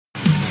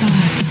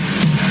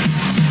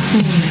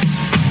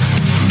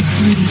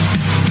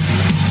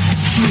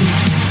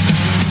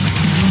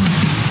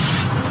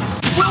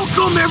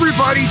Welcome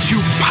everybody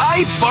to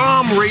Pipe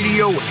Bomb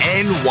Radio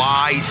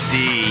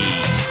NYC.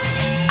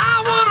 I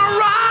wanna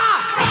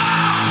rock!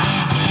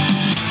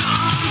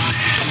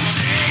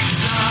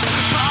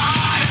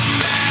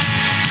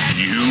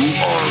 You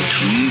are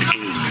tuned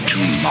in to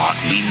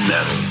Motley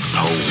Metal,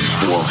 home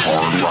for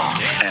hard rock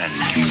and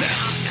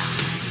metal.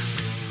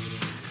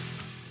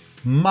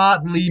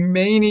 Motley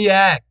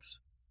Maniacs!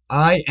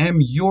 I am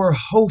your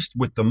host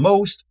with the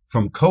most,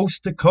 from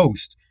coast to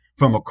coast,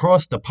 from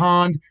across the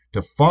pond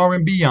to far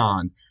and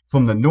beyond,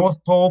 from the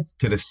North Pole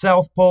to the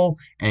South Pole,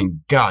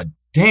 and god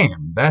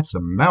damn, that's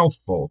a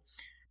mouthful.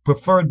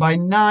 Preferred by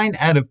 9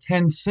 out of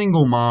 10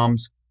 single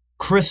moms,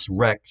 Chris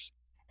Rex,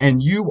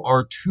 and you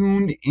are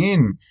tuned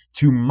in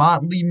to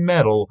Motley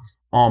Metal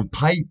on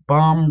Pipe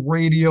Bomb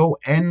Radio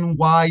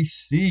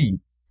NYC.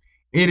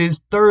 It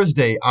is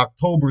Thursday,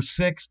 October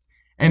 6th,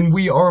 and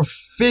we are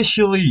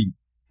officially,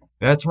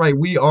 that's right,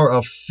 we are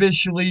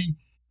officially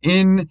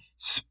in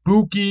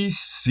spooky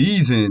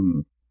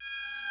season.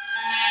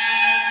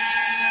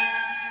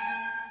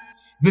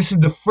 This is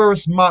the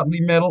first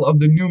Motley Metal of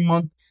the new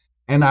month,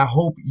 and I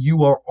hope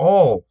you are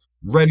all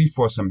ready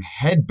for some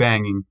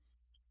headbanging,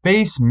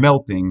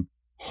 face-melting,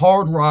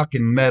 hard rock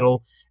and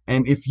metal.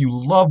 And if you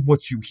love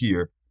what you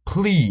hear,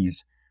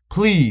 please,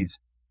 please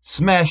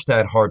smash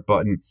that heart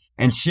button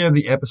and share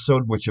the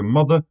episode with your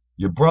mother,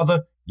 your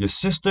brother, your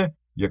sister,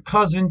 your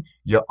cousin,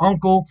 your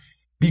uncle,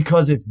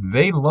 because if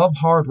they love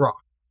hard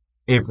rock,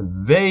 if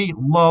they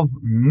love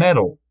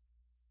metal,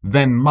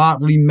 then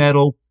Motley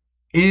Metal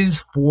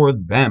is for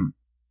them.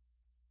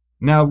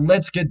 Now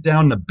let's get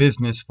down to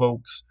business,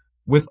 folks,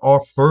 with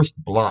our first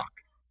block.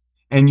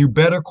 And you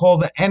better call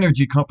the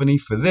energy company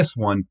for this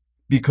one,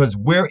 because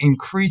we're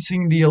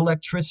increasing the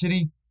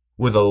electricity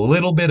with a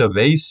little bit of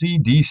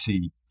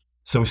AC/DC.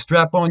 So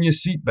strap on your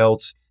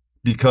seatbelts,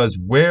 because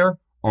we're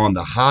on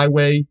the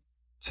highway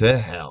to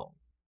hell.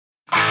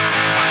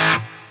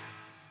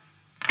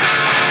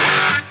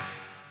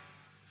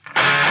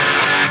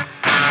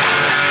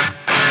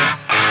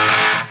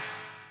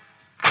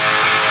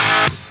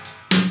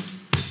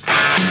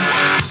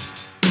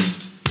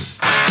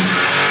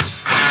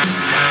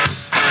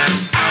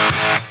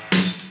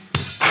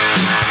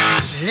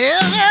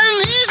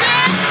 Living easy,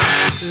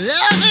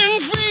 loving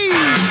free.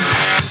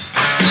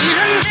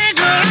 Season ticket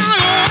on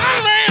a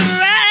one-way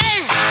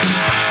ride.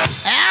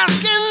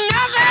 Asking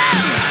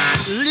nothing,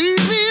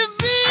 leave me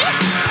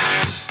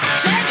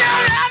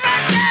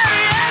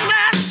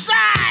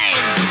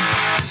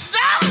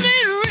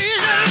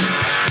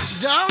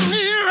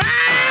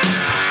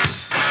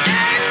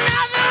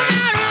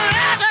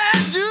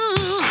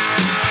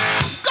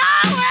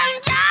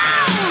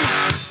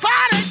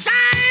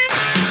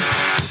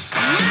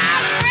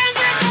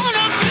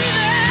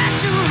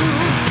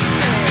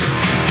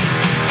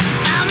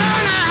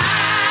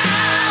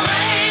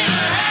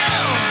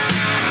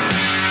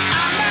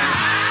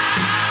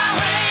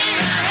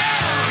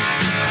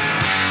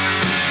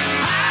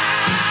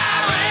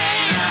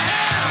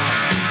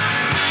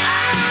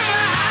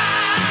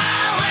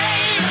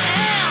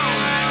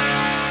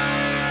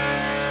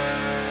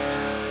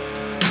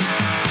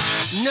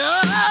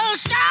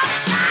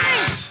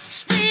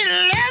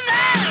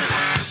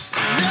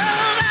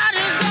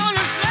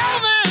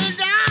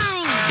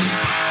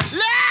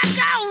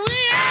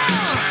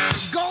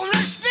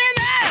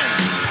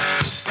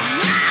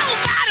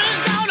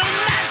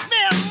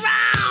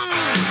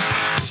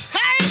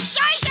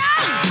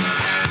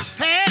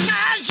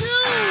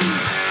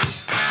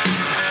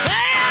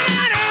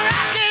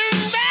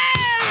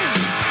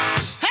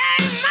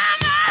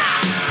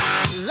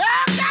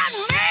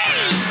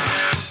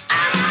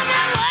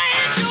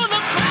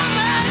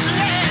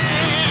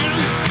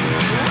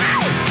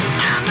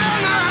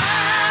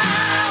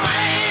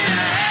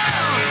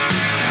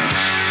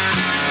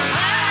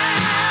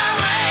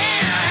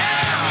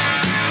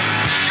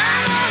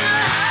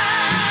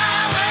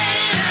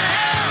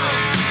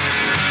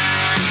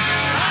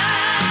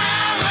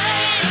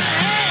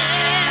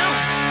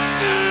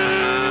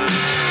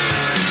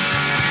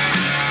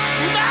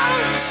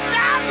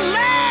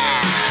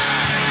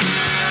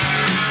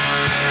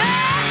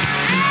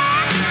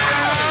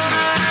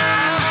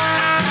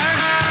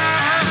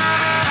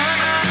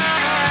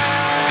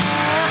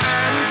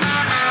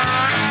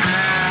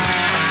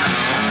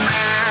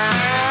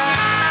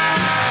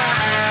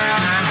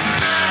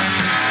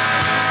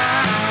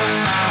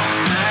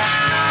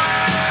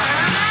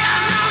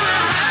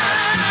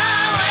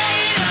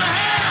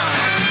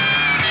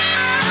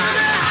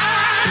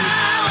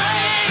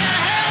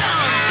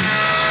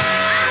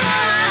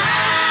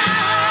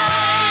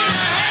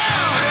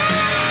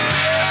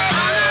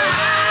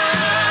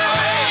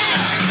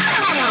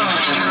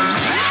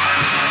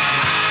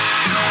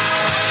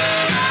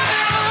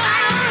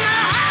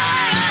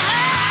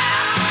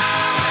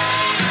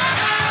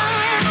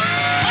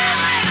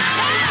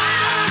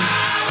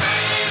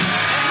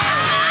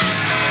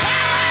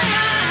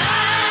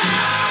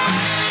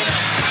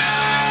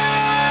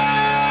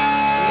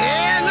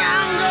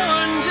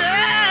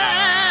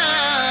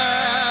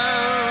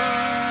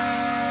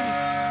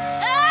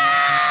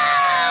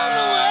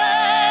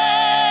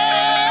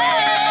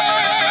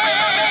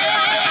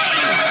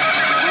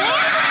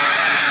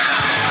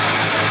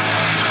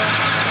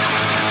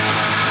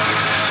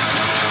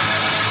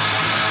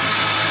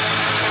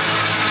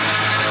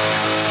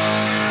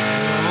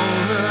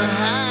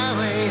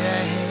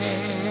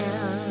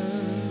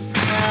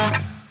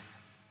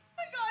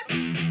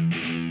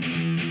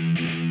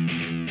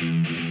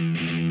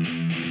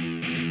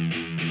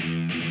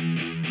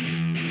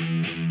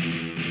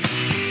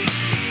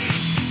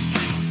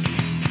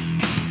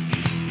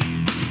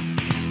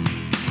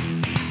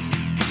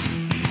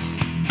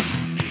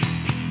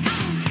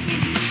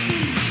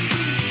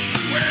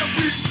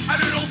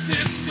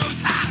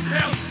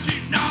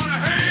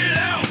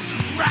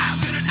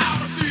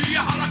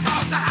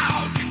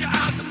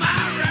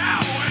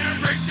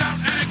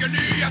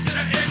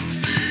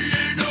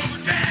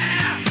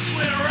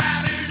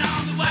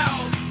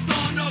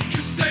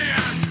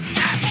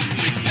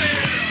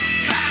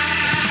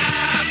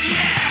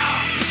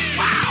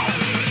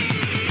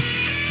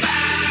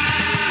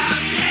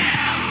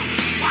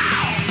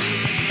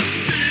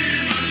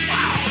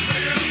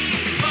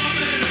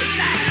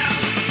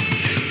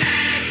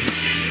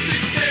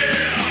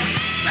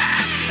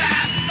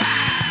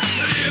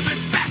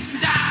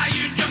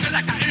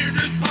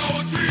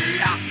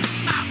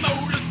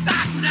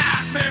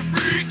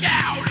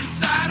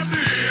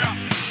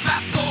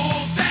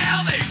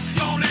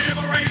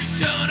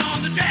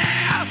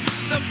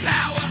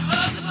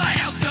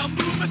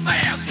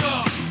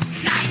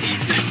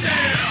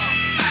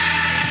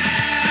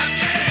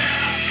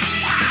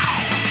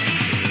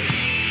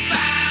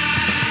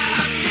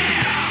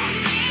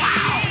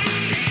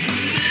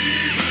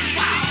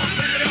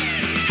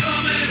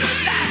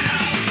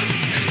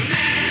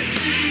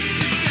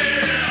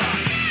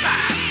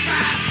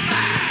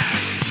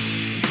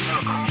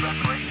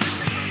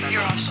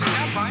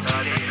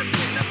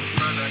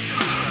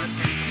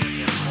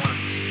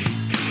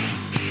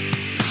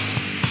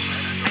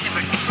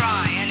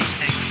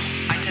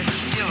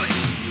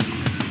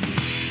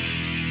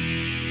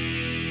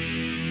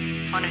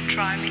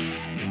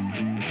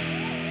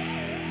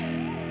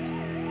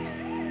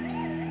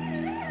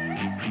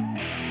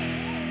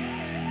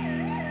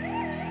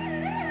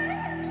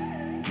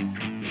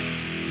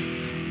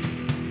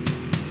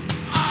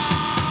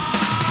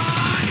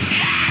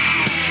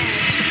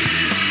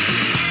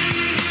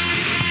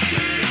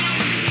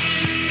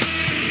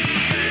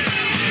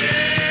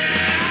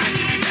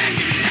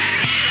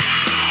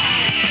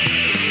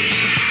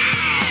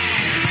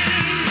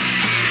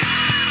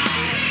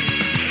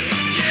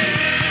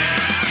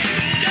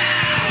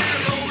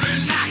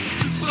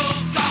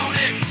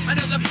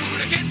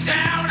gets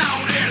down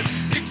on it.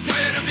 Big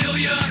sweat a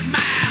million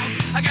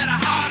miles. I got a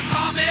hard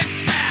comic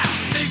style.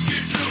 Think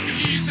it's looking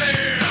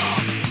easy.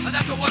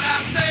 That's what I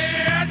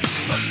said.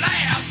 But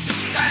last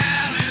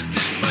silence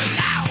is but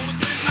loud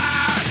in my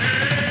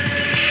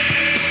head.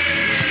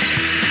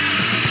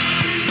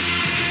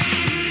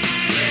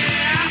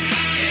 Yeah,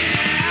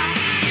 yeah,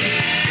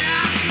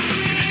 yeah.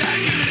 Give me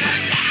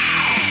that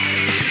now.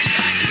 Give me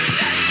that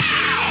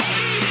now.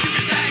 Give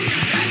me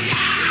that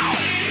now.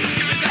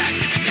 Give me that.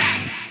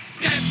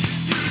 Step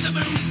to the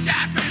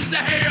moonshine, friends to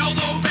hell,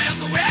 the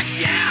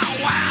resurrection.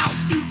 Wow,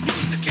 who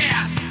put the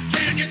cat?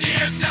 Can you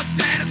dig the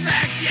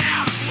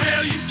satisfaction?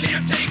 Well, you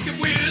can't take it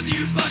with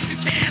you, but you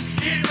can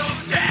in your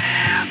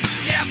jam.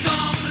 Yeah,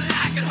 some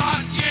like it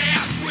hot, yeah,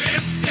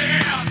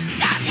 twisted.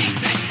 I think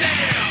they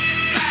damn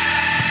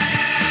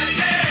bad,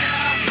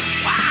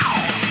 yeah. Wow,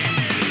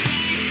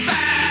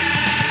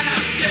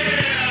 bad,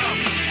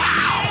 yeah.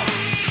 Wow,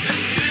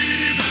 this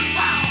demon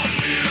wild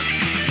will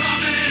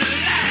coming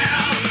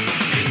alive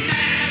in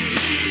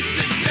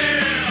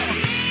 1960.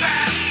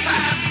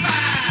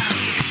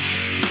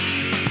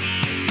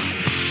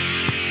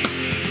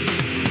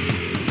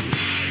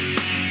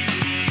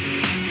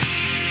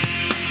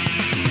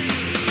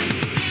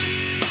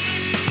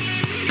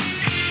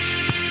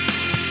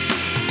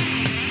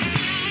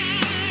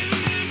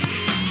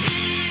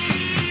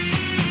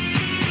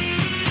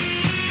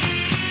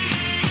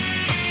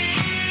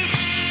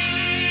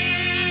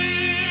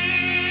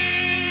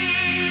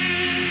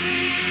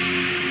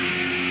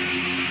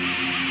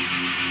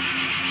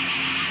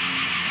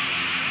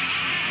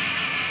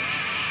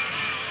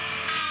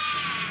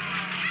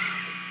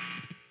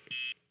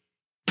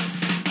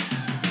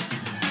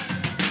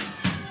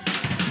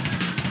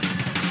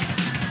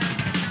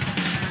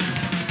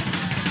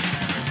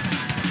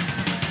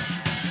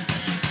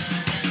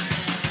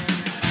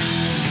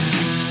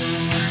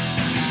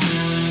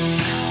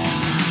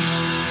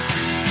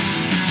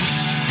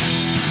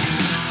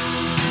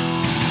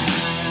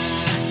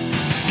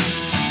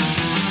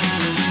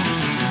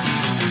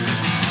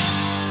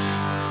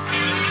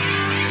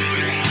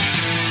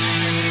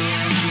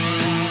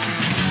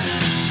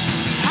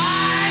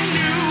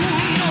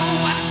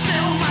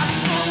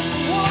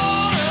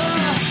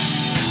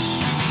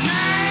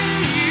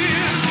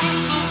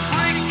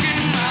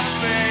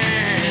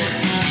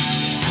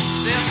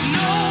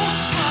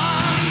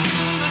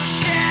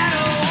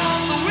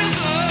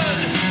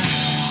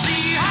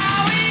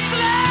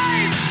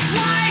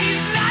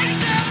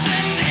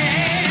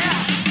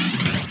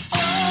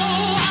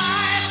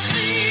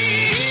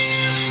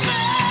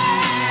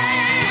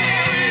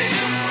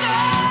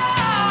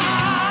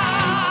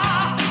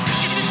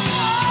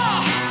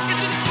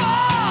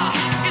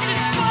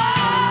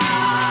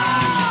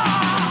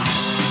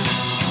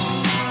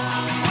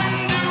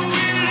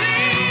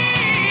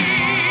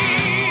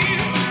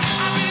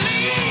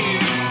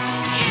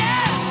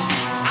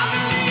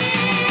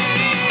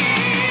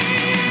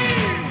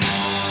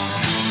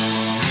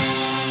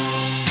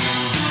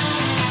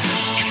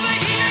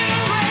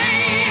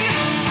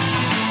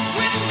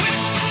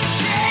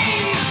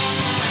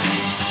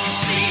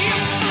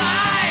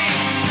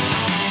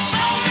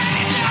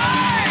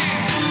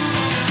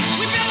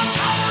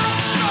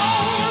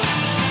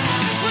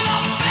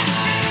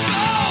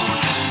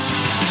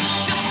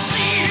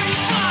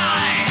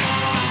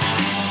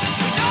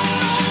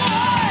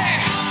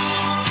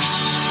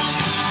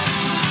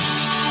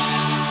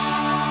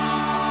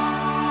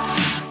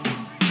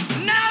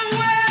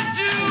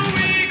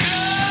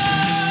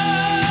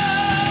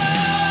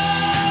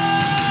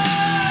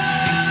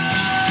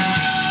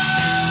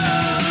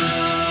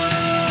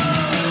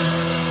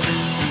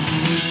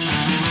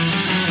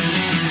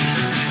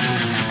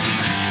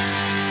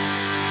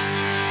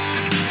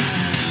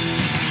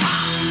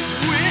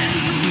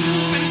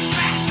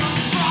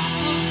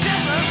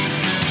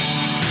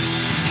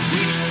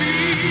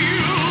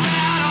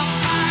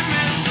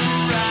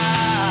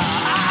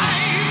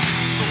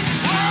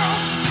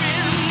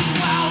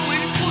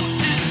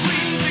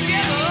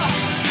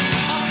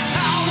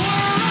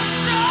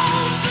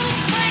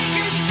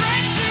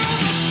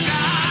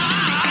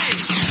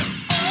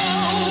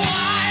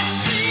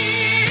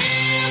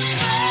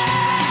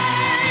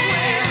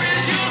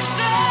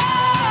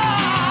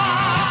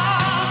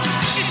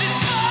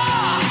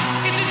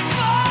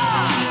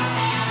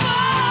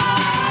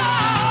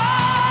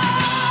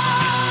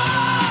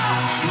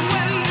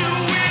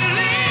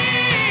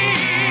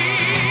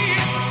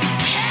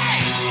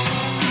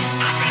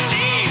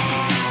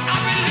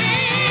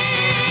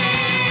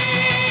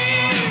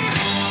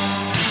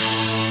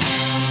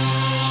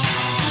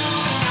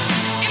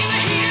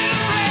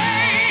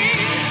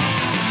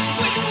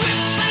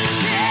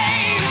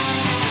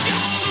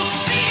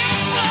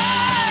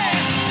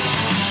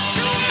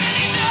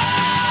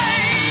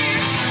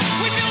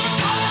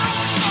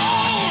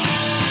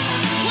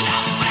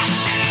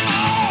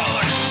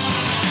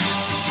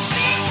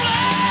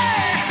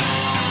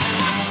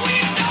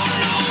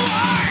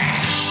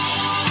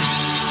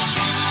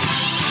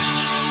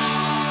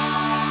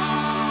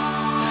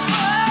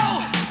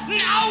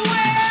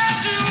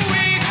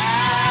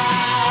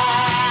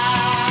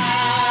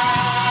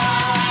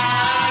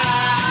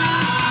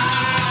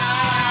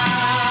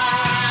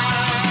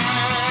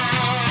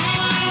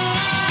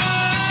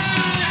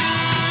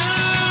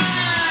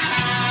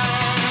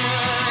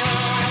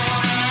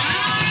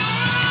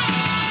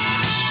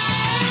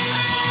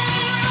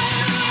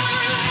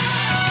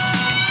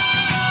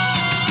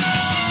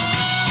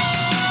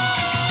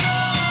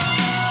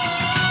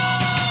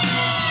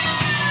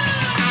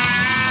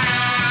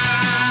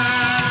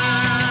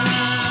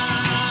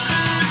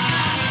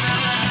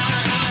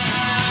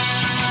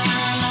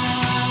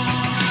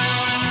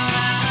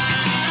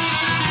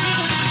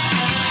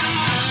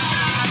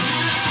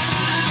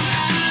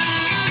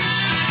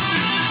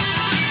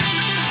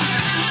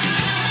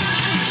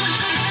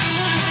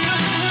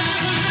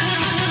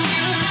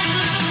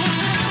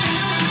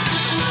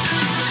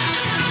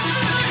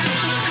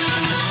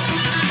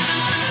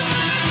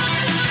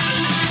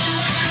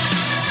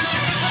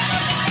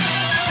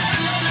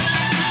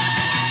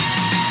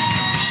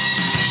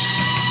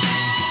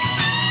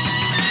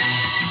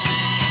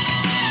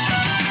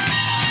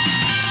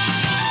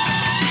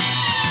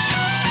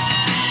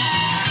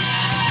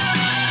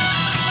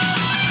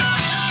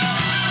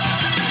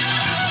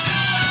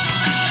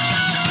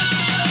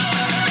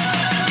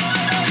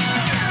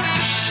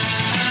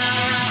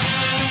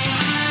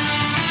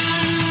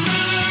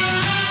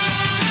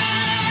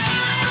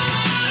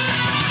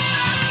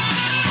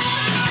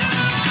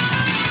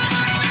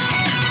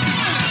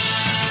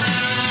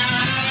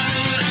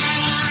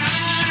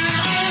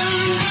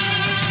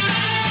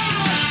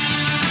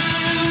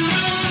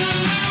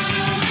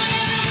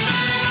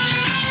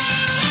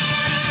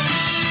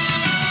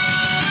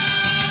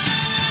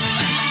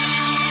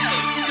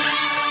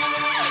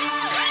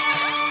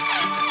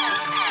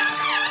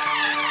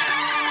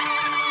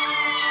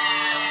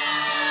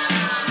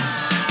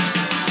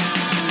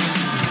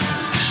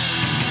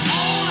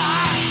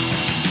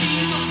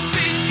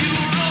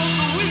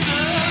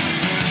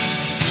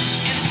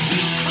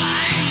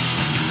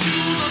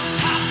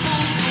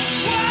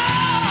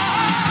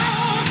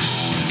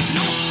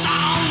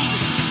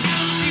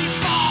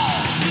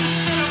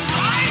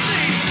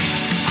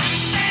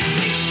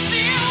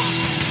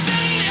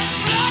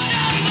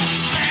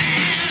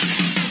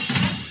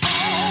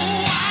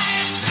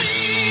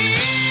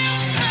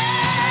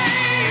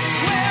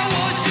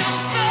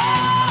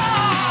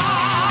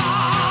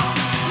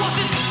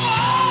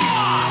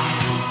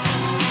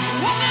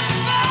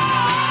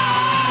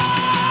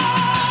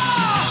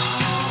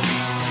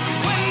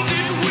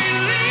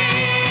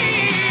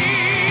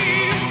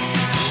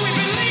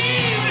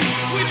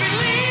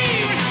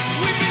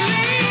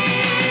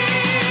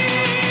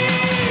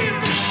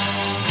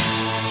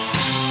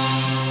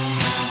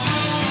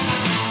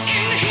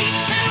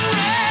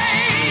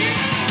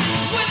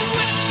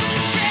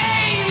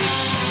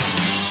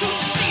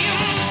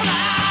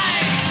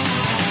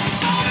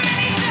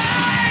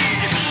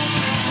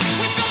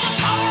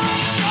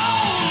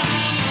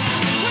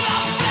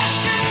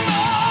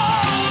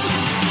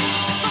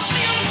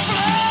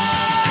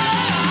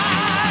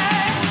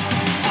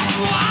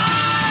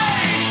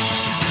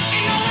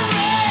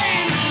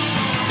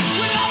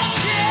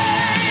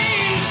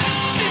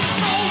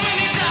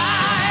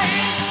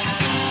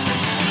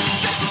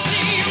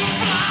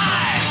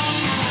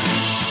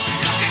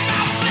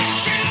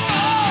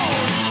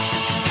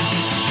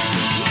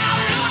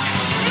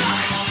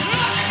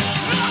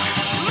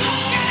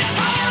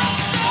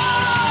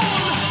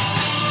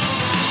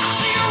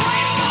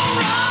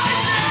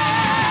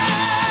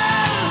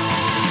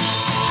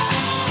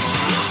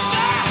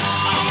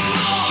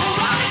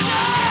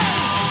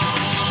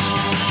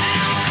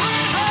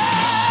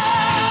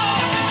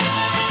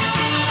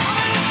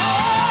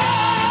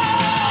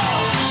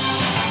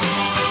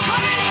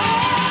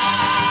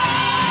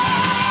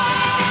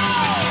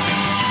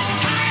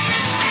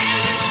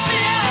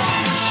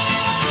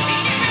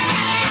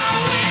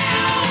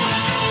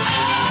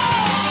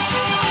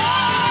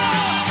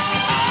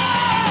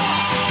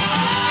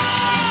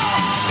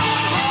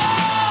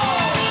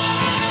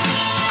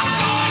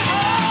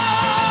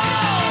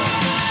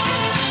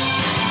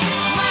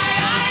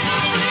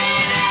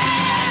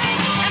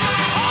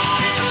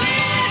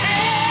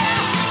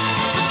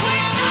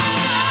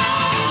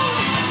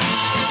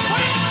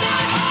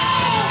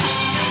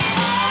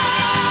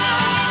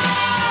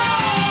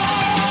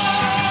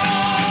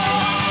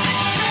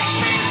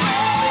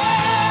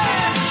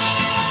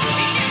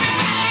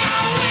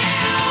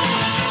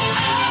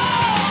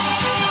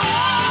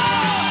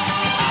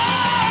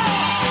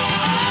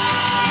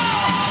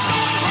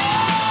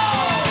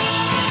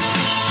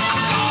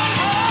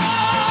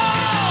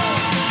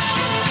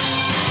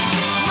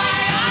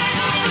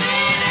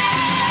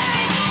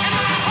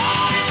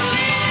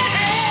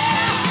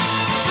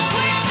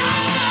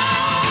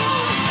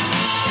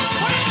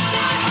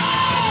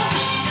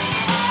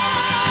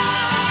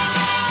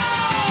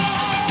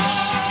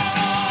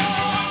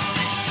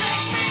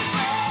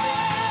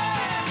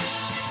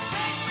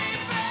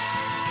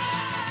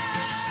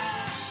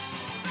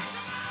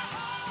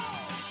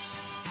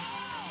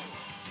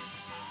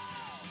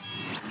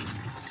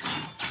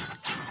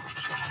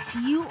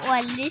 You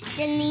are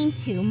listening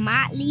to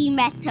Motley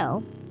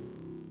Metal.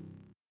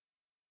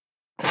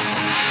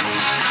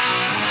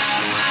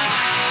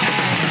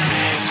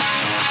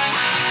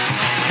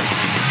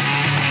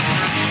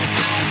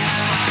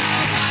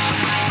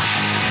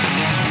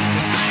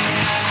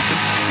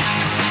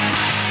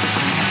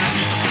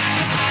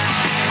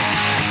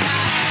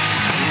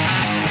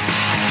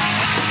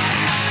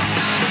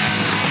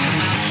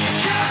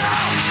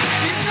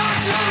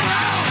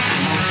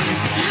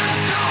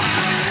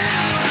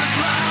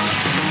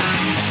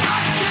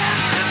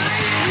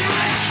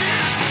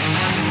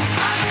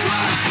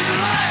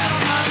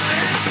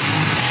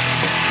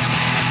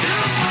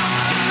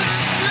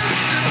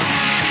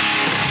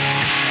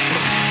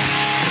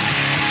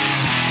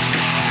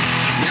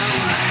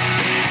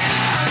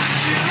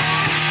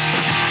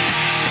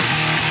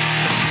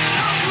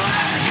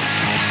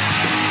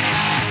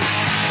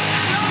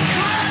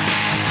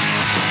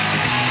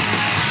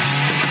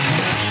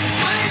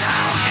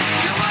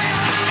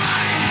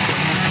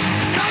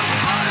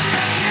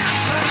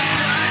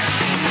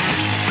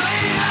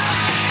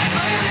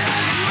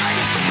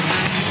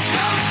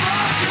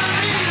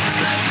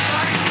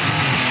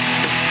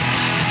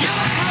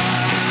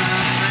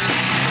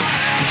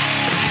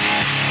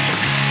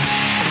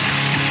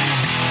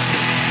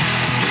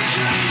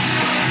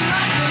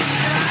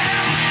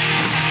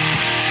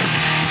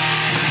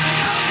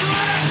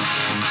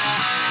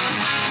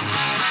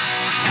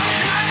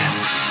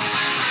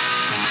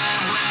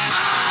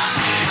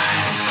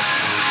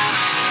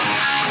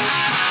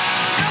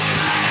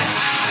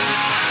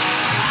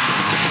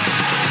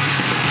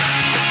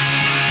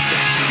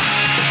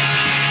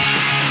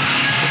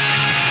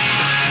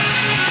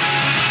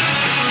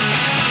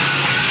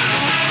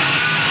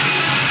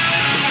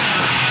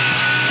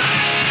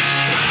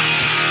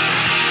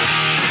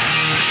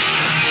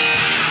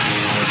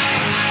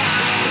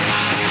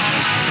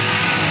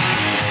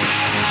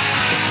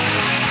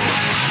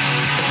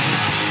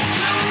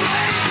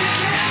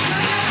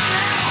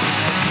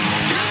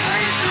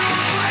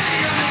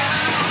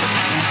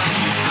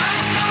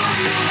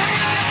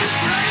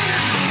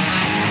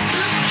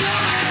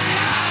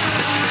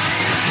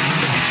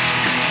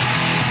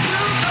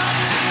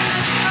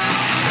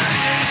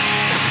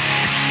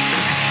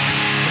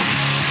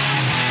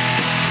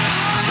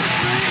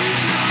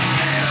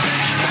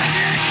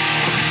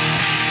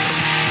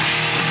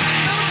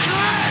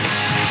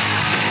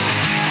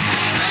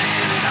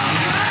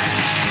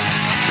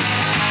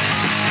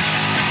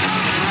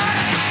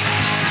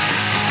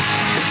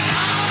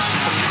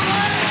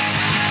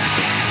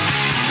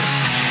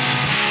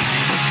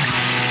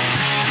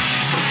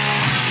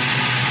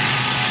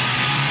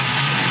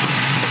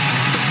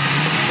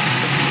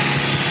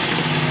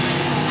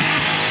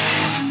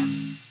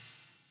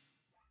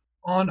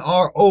 On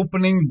our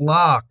opening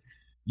block,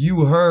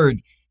 you heard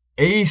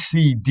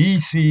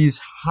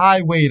AC/DC's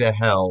Highway to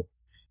Hell,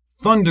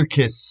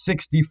 Thunderkiss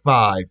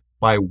 65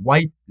 by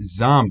White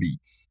Zombie.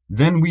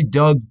 Then we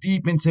dug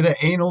deep into the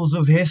annals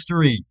of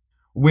history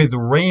with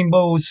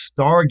Rainbow's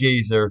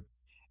Stargazer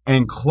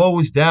and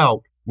closed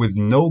out with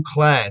No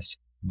Class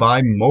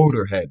by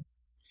Motorhead.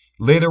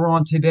 Later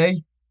on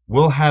today,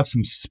 we'll have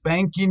some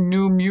spanking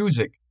new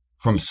music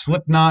from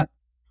Slipknot,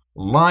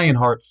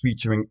 Lionheart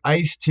featuring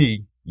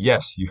Ice-T.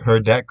 Yes, you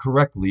heard that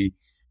correctly.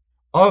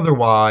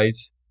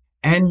 Otherwise,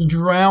 and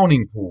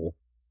Drowning Pool.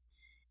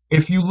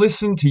 If you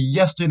listened to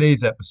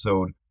yesterday's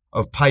episode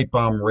of Pipe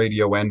Bomb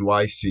Radio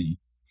NYC,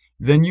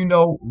 then you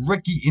know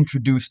Ricky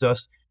introduced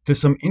us to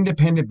some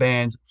independent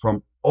bands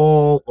from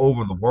all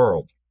over the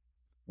world.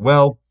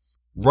 Well,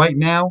 right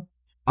now,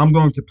 I'm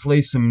going to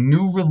play some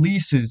new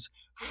releases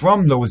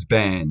from those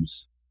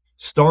bands,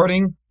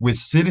 starting with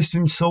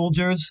Citizen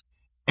Soldiers,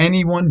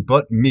 Anyone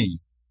But Me.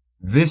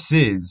 This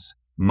is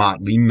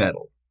Motley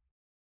Metal.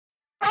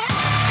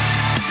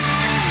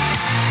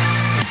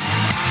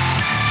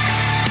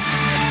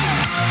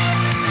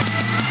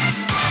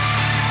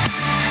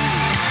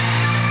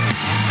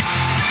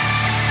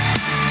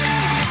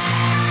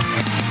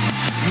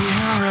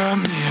 Mirror,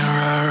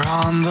 mirror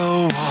on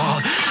the wall,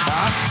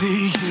 I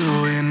see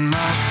you in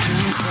mask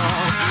and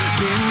crawl,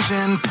 binge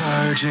and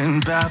purge in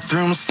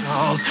bathroom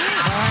stalls.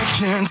 I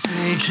can't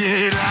take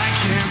it, I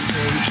can't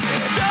take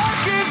it.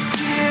 Dark and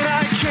skin,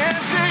 I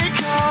can't take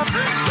off.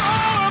 So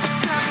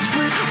obsessed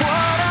with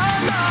what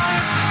I'm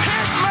not.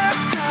 Hit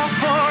myself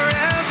for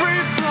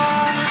every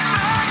flaw.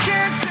 I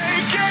can't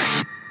take it.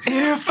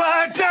 If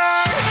I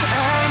die,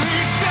 at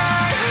least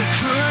I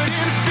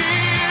couldn't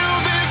feel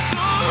this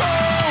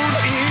alone.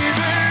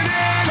 Even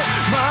in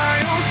my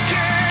own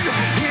skin,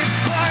 it's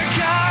like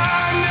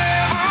I'm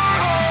never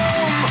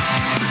home.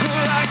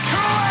 Like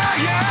who I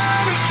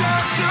am is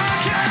just a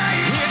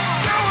game. It's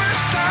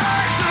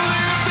suicide to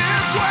live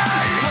this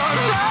way. Some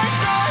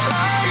nights I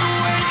lie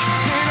awake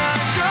in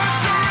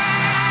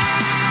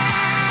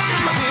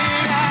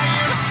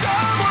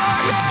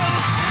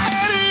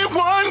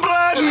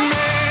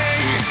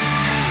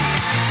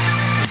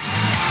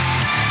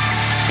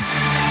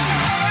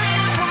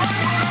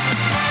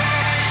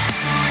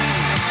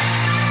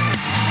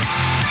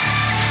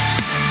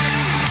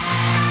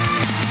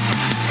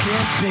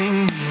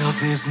skipping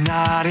meals is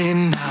not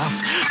enough.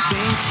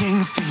 Thinking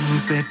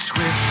things that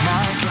twist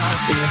my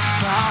guts.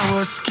 If I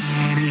was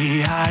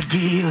skinny, I'd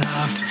be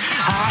loved.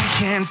 I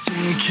can't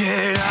take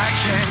it, I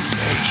can't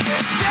take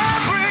it.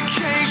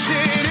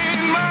 Deprecation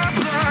in my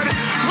blood,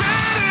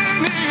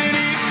 written in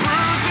each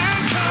bruise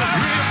and cut.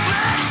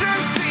 Reflection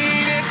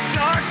seen, it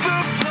starts the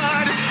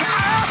flood.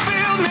 I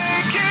feel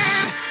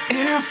naked.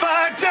 If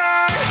I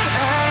die,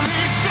 at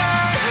least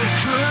I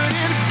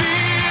couldn't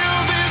feel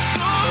this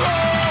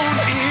alone.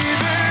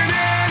 Even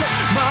in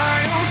my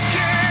own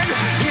skin,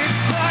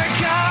 it's like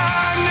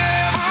I'm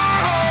never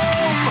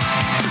home.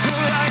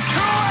 Like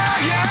who I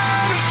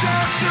am is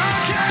just a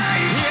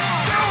game. It's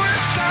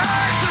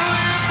suicide to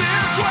live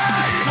this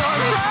way.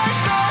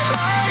 Sunrise, I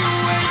lie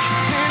awake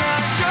and I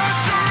just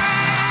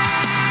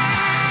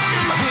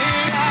dream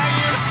that I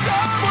am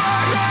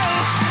someone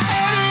else,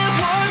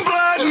 anyone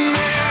but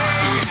me.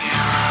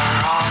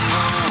 On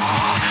the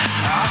wall,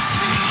 I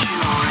see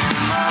you in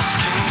my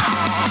skin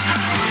crawl.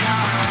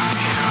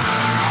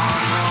 Mirror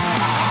on the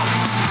wall.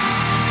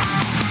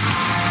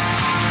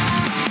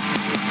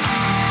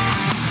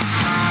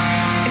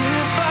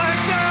 If I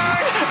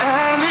died,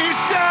 at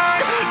least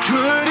I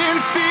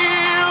couldn't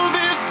feel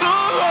this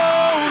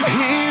alone.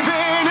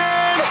 Even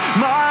in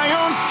my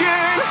own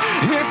skin,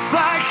 it's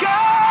like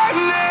I'm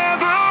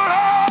never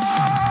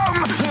home.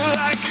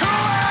 Like who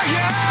I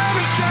am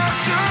is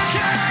just a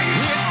game.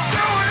 It's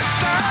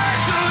suicide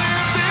to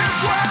live this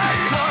way.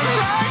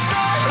 Sunrise,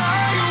 I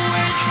lie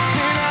awake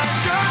and I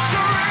just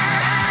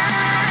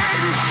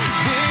dream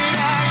that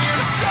I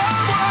am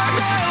someone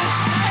else,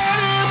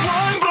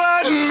 anyone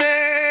but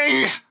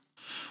me.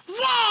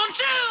 1,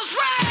 2,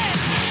 3.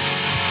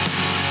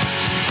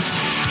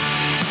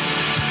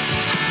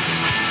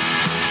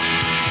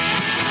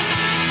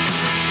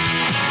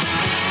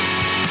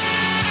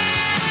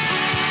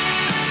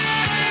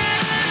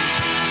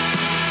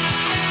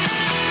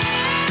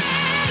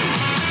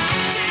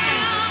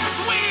 Dance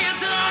with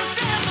the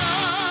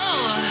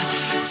devil.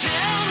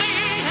 Tell me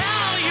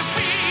how you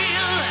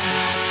feel.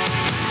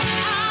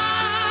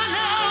 I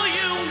know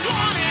you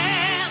want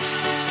it.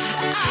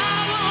 I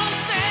will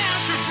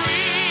set you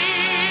free.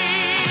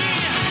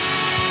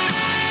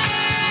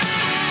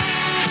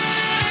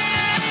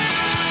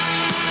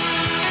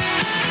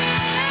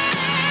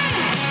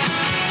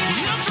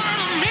 You turn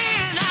on me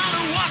and I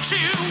know what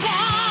you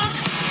want.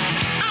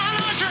 I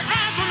know your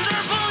eyes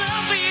wonderful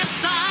of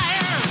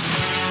desire.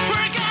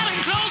 We're getting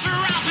closer,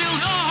 I feel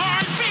your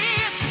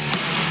heartbeat.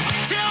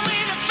 Tell me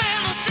the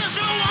fantasies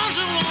you want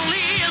to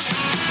unleash.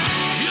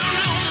 You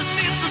know this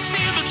is a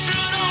sin, but you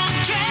don't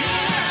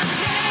care.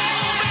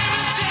 Oh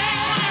baby,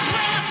 take my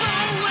breath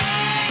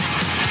away.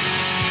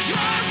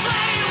 You're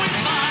playing with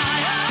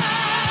fire.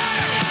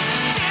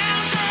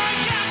 Danger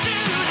gets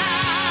you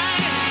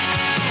high.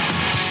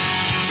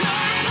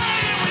 You're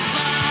playing with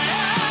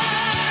fire.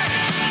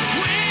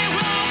 We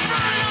will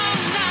burn all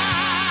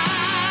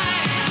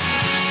night.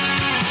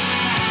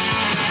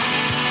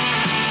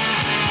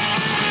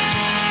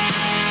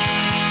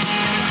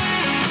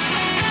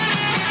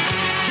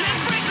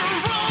 Let's break the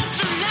rules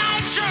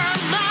tonight, you're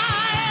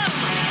mine.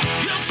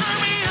 You turn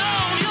me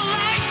on, you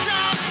light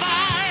the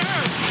fire.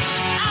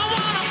 I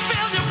wanna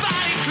feel your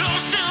body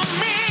close to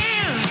me.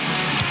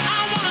 I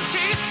wanna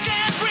taste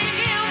every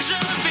inch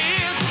of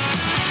it.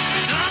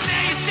 The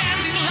day's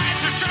ending,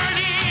 lights are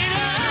turning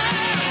up.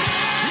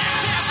 Let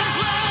passion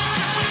flow,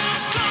 let's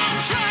lose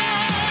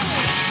control.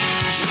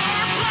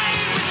 You're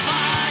playing with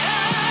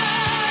fire.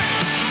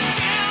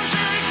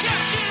 Danger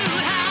gets you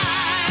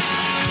high.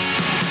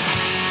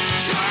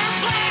 You're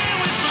playing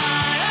with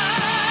fire.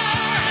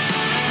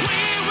 We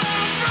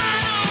will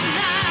burn all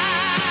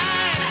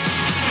night.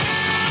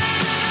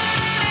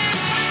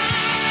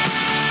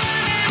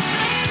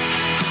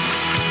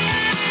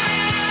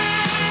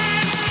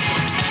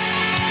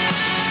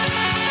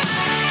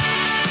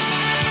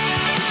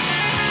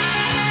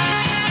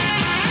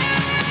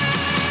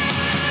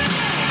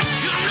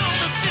 You know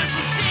this is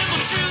a sin,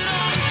 but you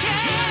don't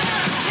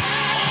care.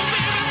 Oh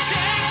baby,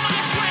 take my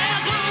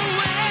breath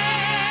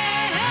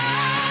away.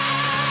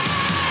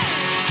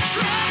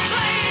 You're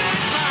playing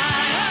with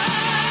fire.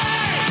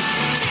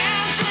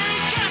 Danger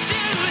gets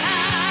you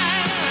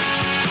high.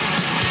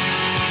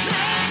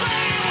 You're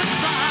playing with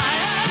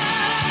fire.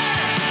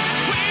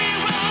 We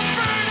will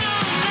burn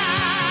all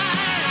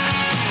night.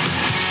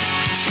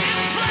 Keep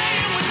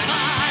playing with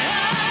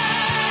fire.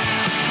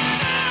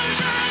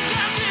 Danger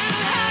gets you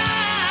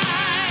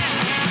high.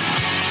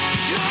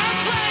 You're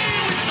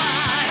playing with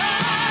fire.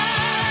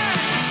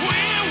 We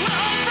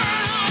will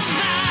burn all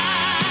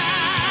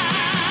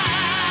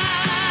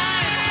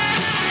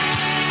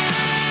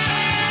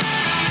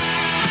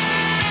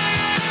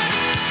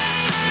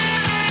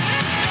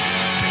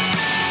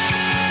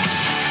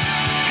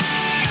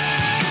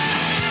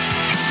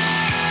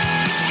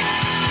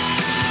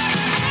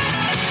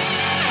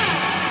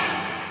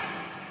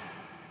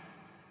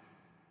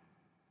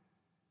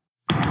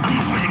I'm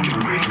the one that can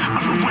break, I'm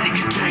the one that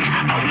can take.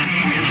 I'll be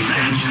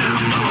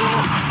invincible.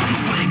 I'm the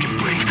one that can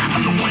break,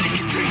 I'm the one that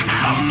can take.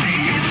 I'll be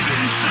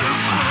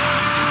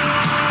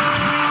invincible.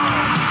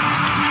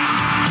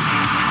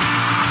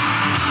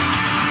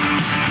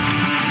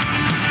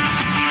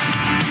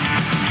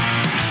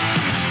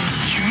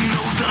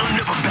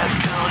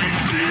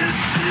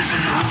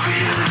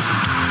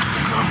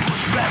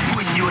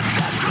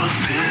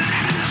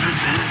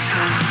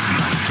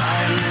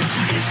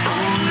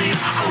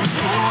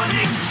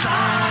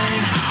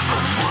 sign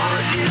of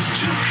what is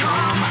to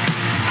come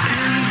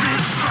in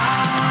this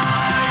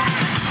fight.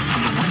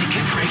 I'm the one you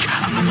can break,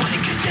 I'm the one you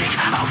can take,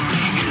 I'll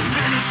be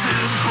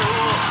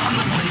invincible. I'm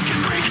the one you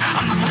can break,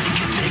 I'm the one you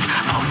can take,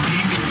 I'll be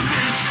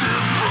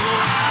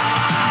invincible.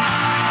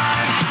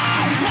 I'm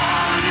the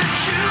one that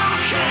you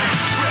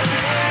can't break,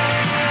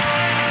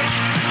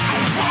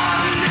 the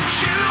one that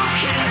you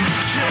can't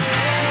take.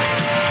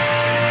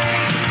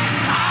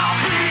 I'll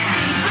be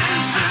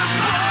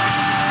invincible.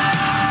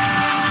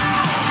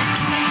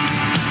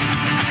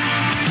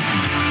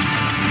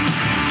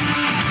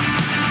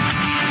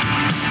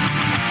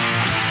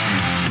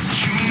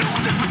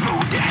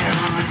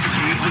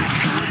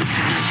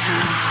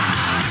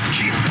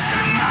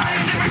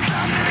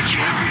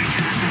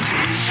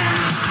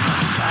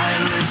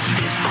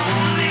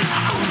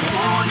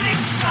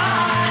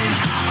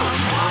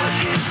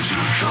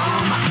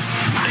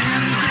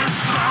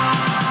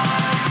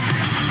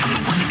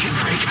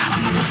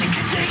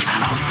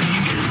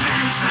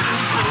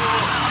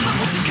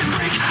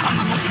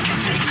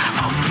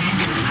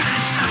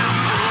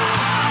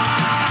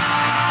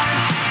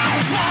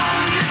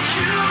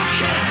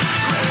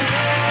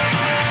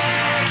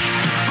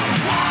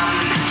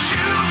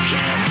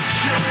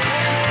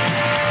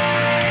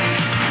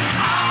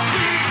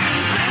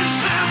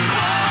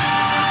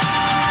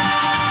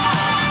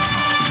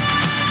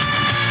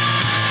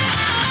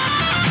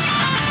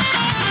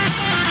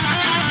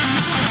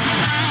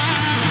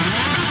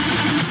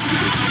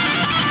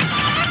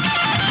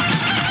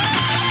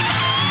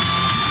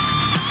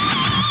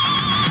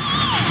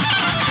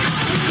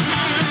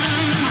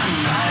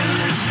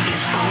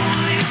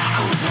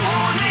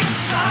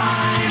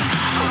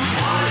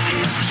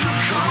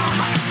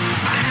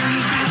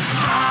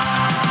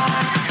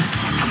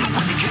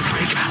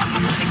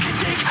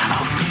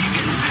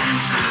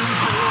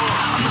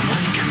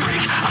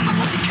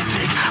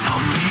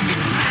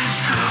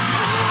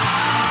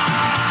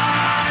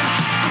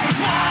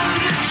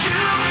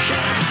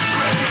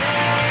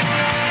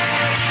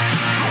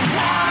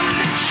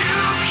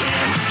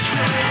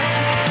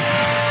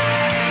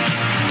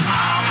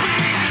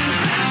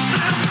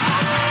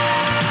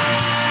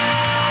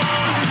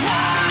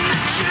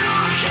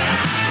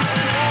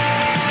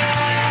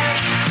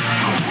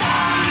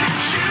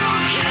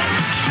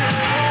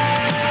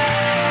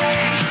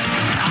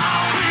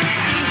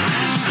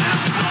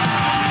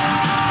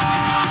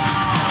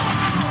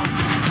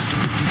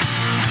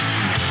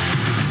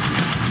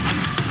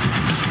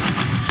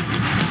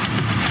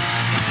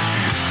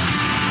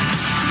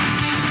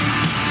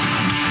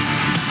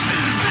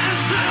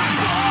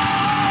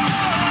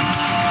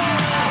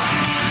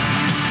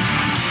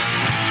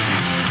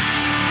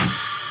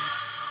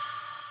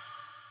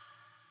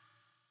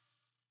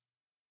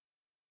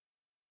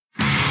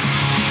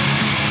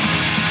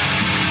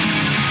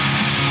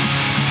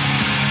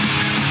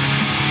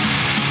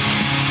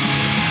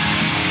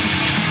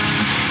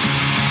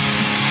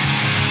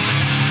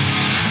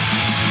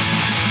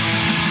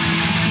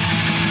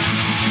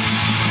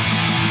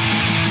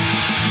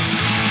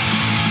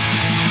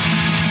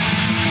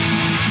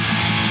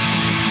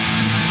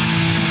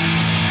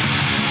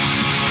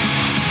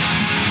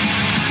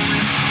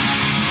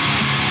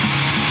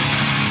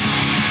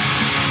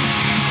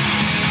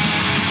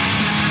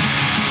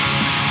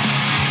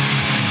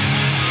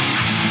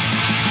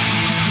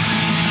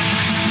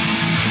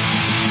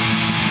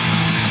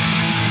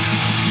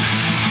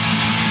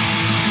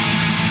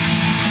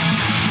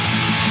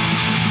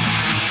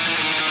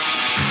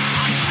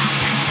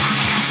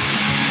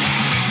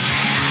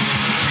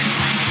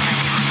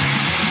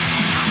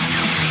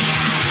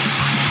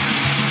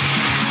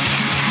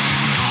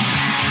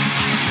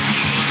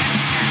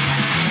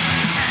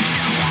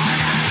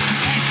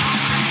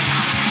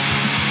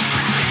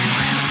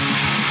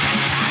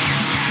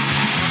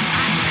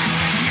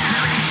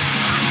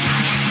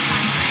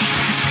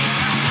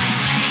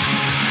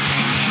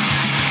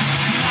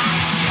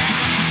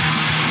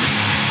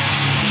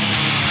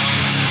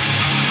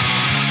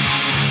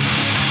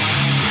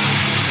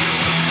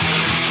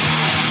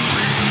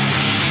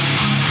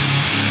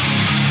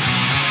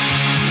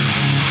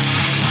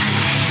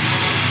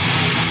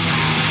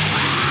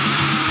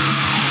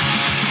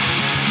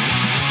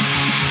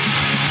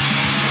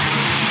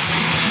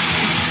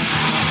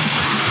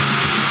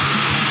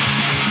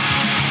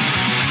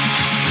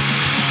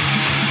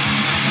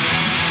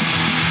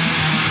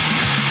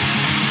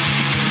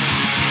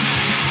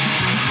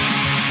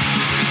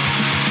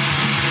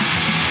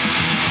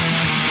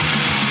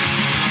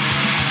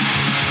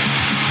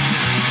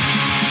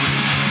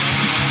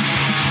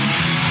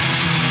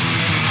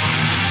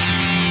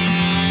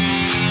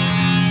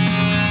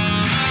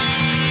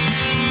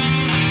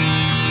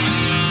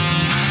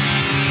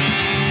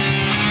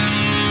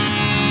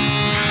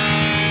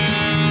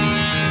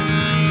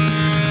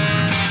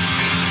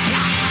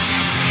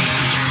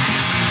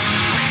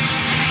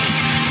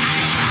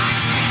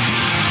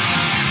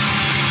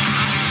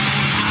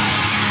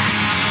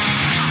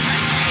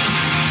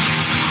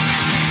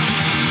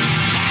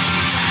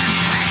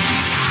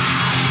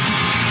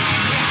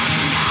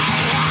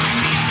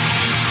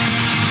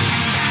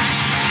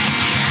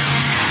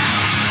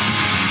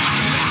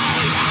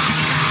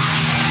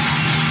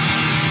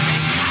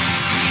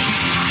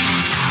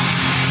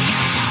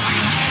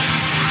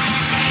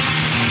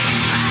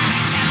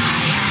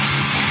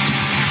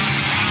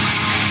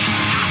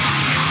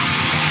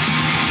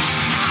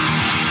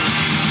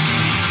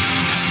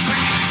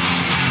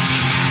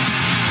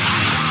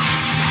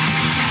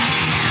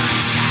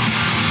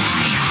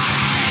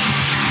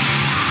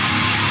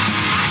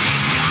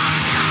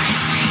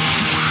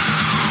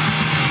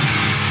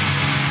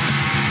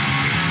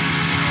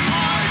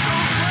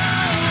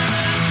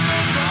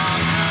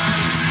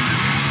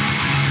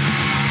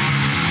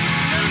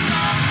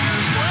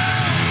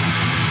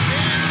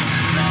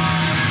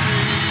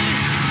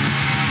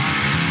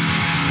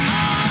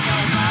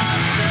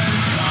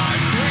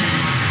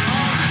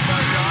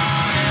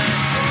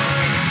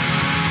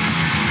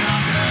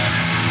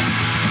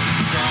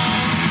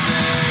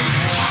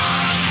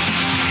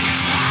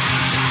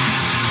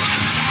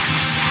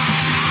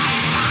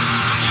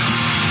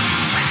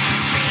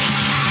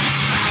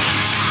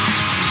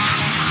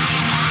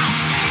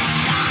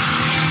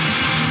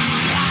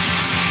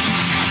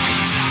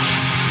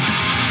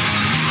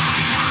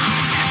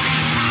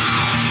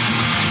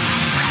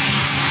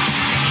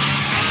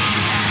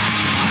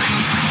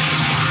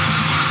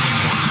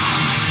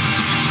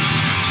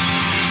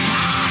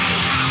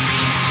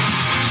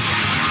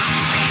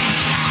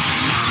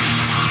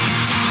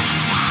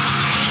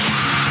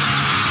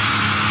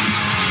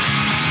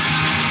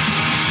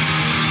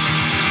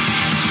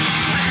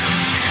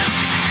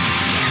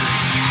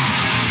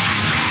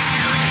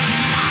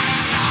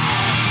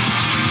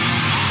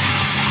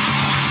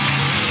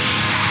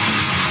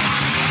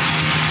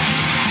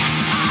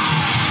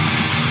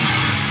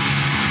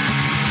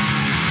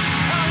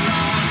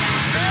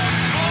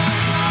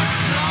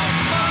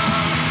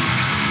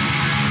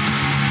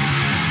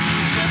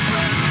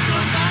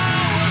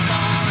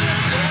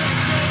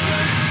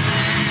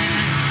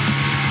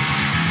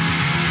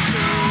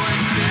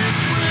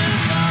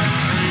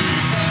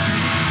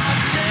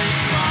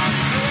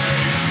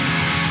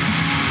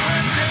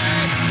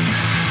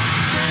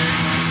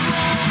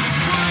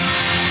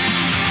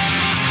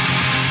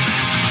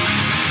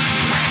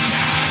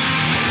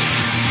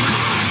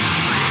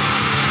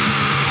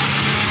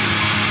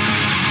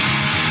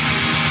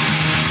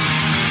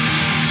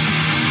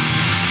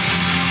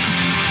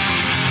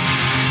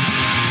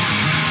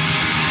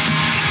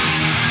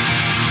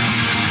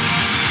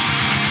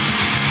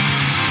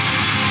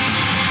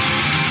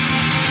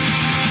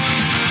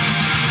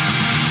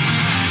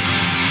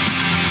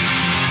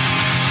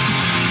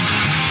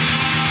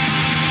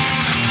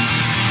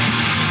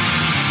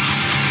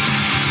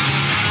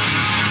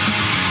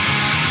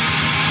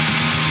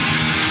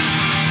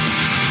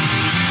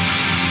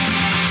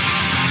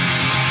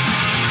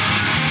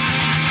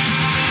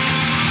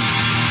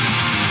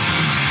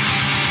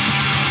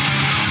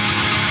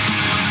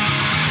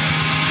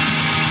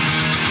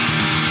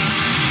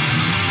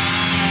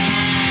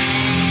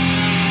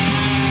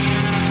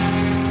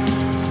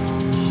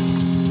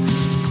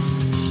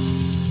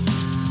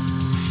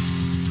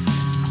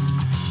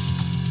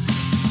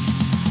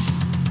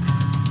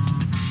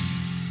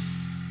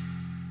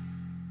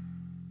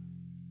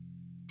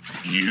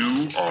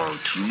 You are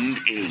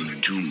tuned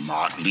in to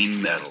Motley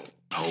Metal,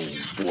 home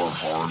for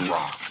hard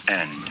rock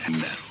and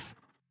metal.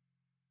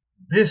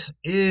 This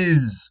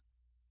is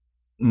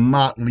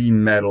Motley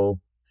Metal.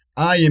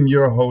 I am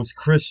your host,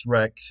 Chris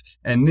Rex,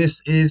 and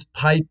this is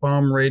Pipe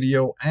Bomb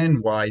Radio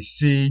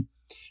NYC.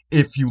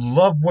 If you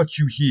love what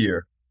you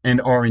hear and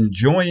are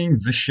enjoying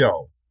the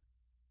show,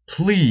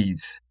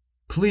 please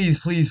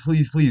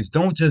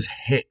don't just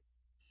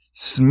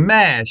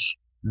smash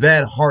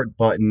that heart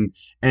button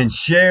and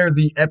share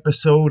the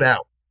episode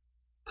out.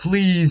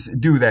 Please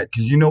do that,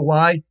 because you know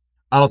why?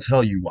 I'll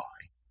tell you why.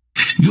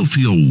 You'll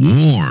feel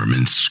warm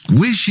and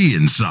squishy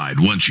inside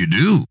once you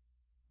do.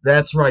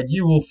 That's right,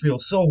 you will feel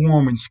so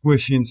warm and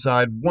squishy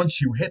inside once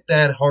you hit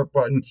that heart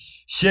button.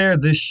 Share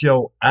this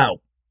show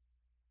out.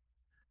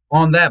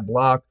 On that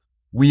block,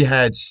 we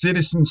had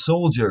Citizen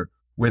Soldier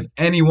with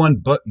Anyone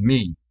But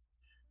Me,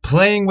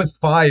 Playing with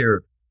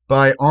Fire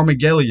by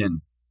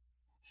Armageddon,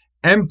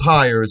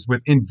 Empires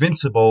with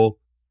Invincible,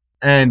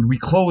 and we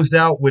closed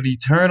out with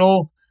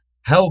Eternal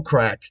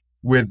Hellcrack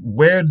with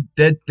Where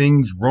Dead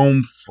Things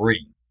Roam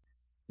Free.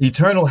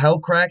 Eternal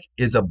Hellcrack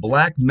is a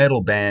black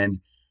metal band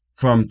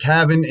from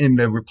Cavan in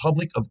the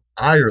Republic of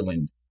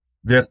Ireland.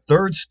 Their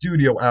third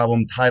studio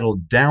album,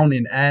 titled Down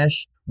in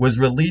Ash, was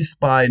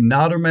released by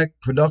Nodermek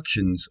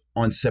Productions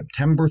on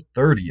September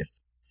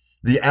 30th.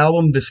 The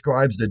album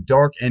describes the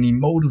dark and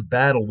emotive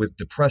battle with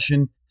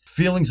depression,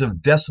 feelings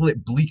of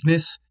desolate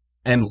bleakness,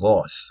 and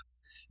loss.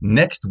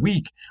 Next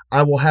week,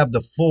 I will have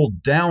the full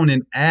Down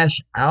in Ash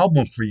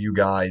album for you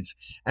guys,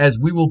 as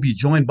we will be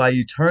joined by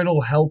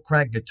Eternal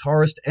Hellcrack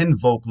guitarist and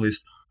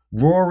vocalist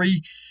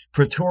Rory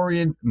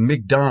Praetorian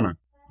McDonough.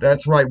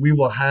 That's right, we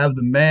will have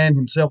the man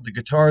himself, the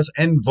guitarist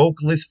and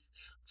vocalist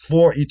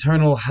for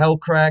Eternal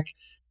Hellcrack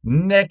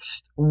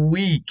next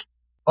week.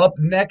 Up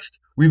next,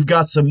 we've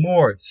got some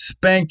more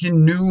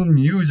spanking new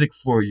music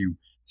for you.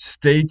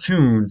 Stay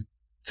tuned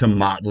to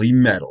Motley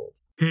Metal.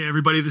 Hey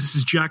everybody, this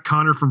is Jack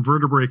Connor from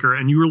Vertebreaker,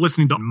 and you are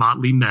listening to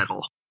Motley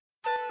Metal.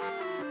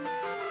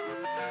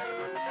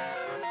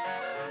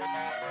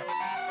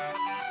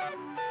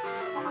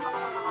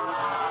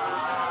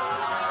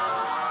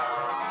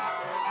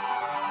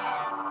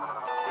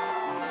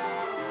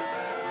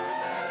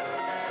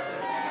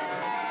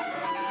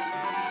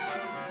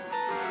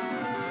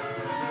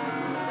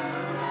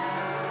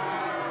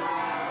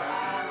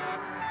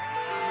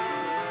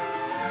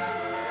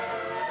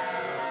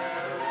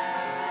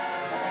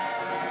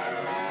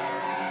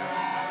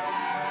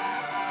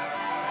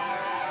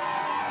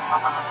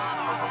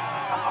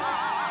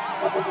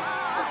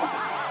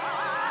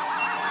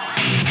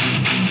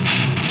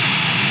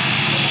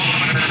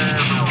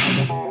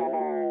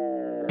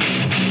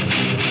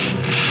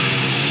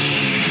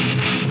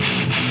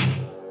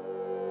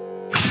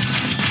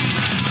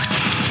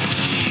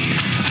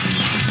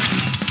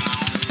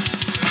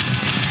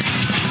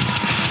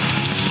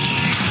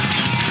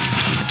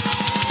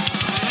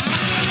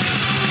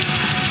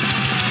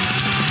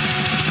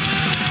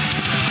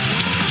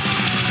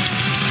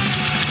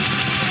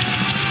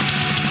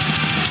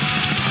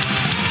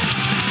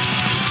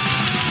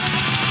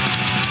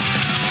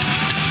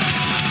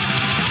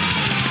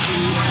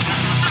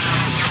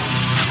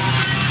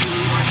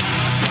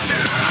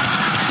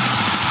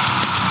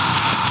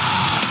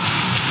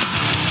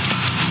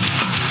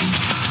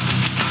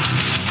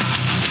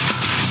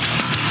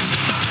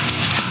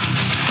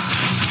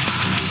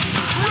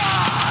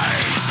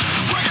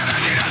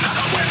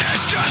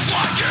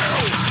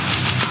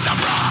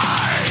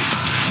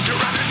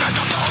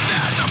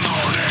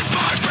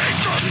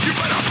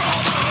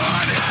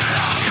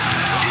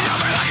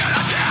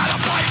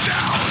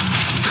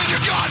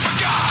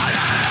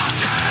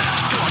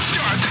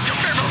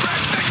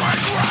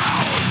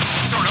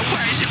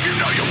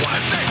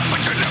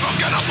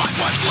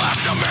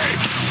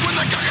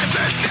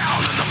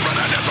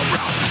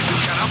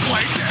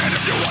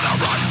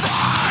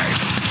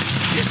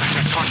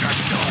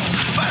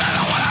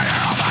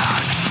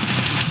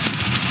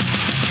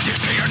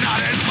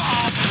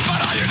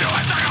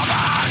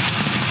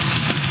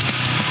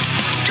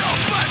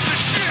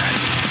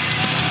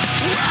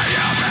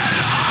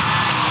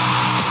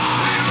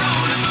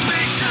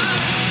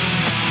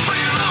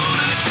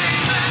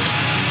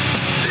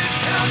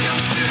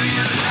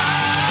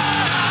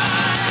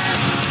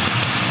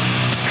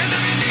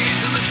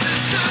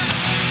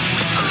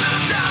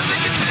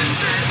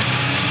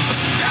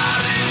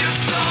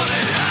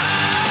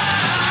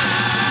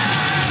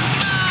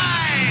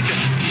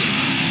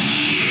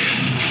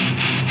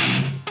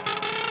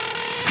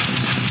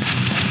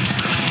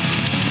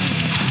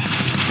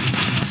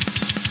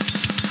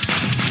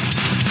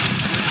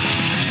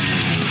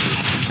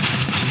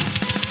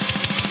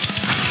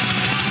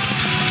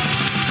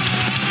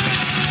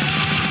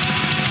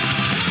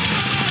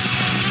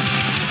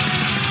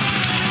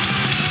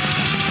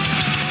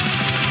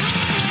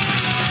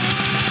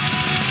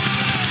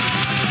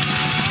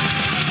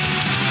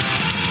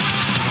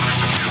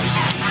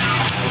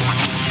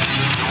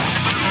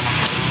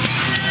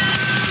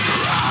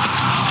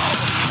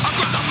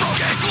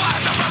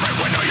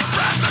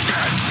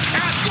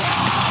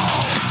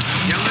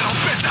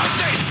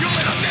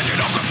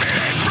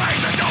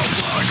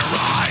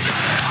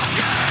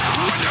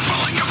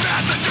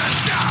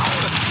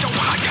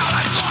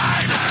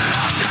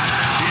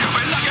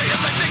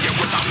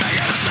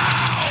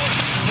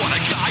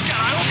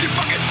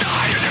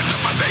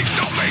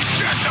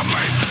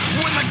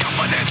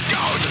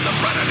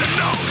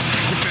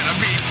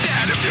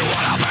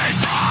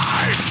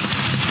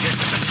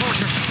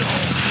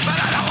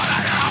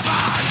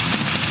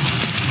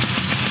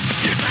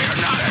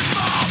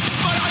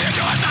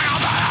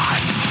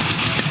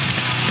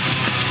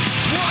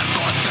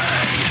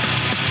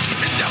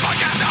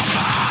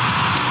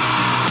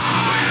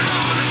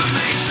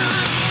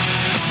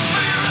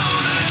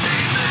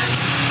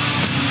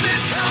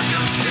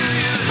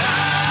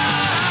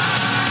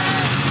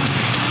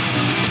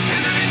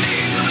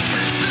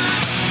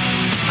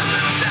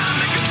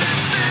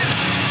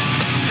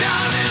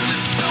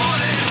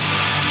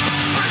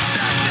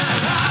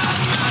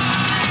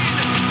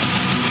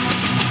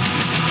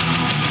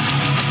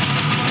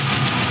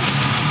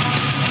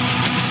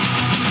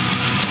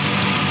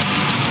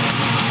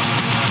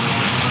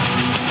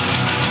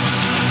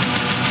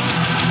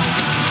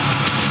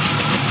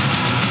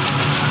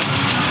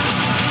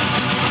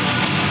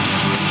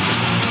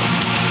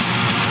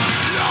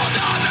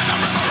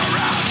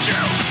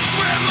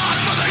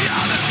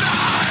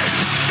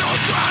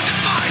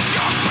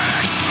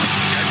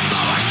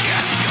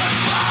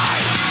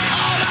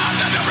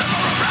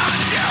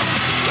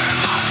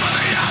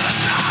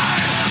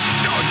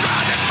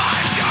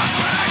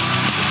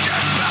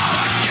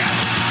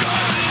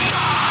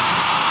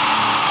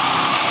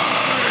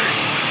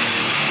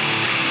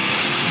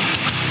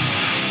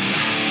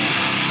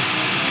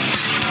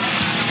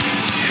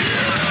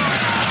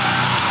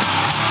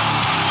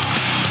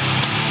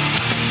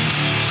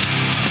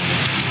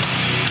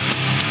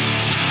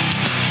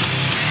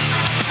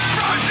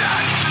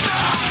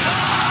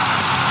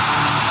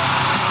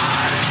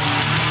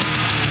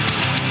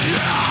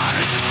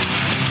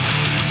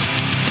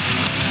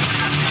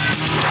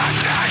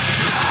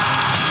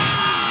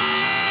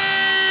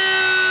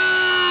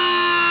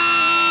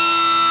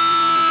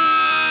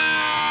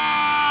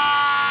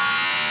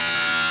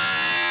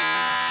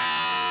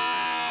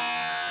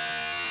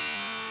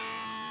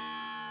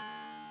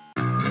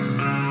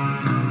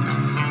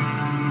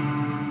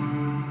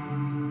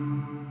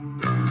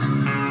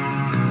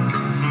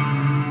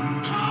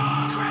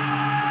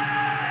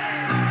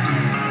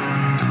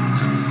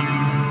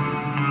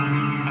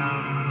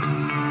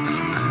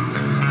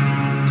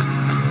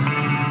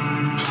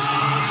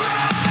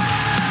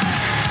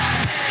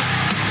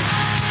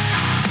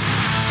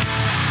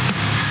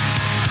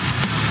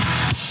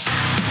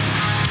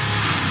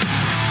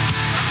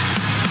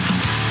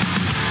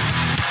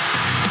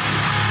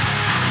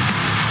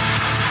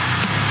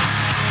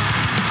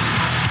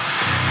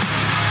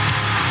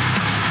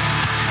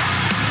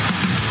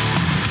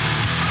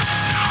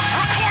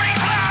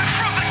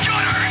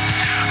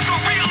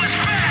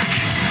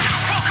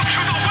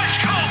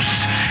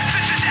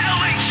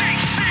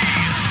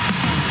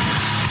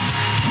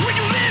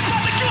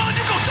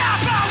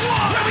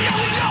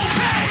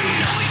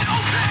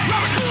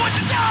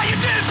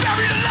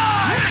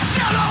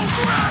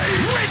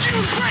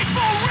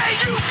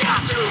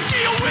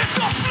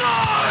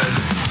 son,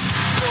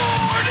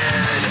 born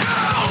in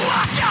hell. So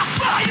I got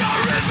fire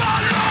in my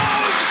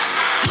lungs.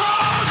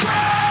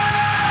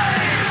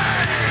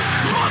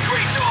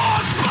 Hungry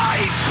dogs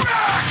bite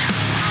back.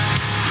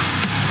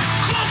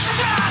 Close your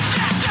eyes,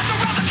 death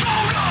around the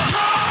corner.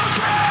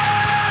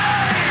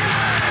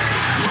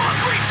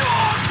 Hungry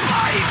dogs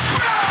bite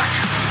back.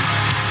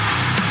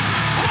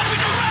 Open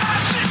your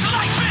eyes, this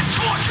life is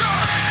torture.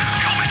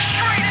 Coming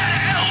straight out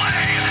of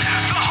LA,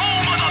 the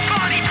home of the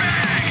body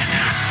bag.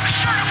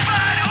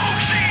 Certified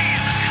OG,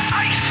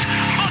 ice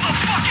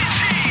motherfucking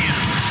T.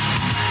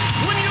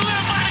 When you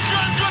live by the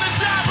gun, gonna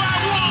die by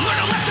one. Learn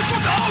a lesson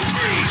from the OG.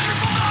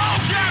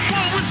 Jack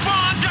won't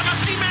respond, got my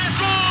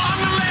C-mask on.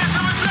 I'm the last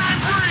of a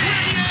dying breed.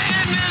 When you're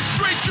in this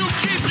street, you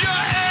keep your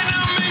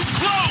enemies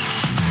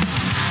close.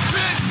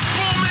 Pit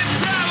bull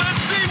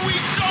mentality, we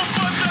go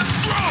for the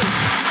throat.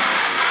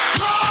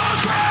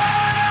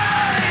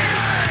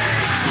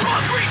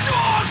 Hungry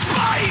dogs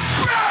bite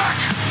back.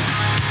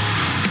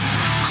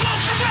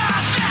 Close your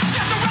eyes,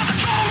 death around the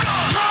corner.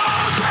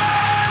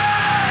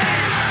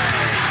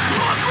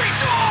 Hungry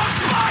dogs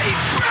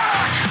bite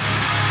back.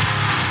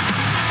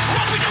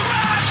 Open your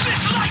eyes,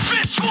 this life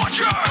is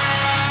torture.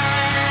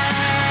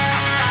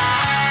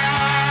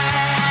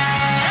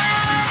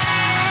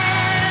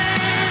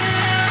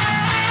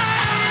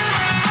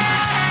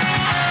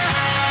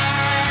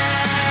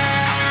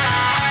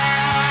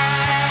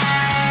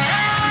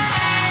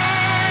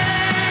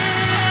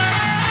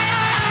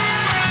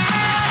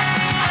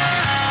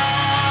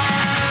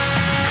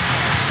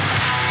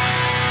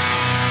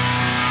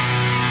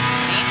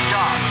 These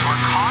dogs were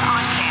caught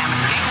on cam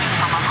escaping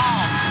from a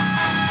home.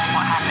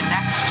 What happened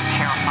next was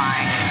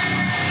terrifying.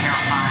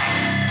 Terrifying.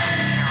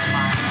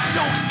 Terrifying.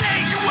 Don't say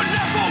you were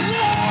never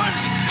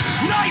warned.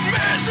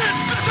 Nightmares in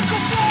physical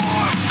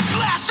form.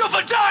 Last of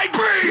a dying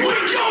breed. We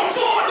go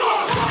for the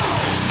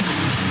throne.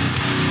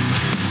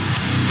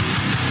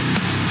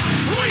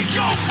 We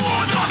go for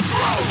the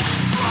throne.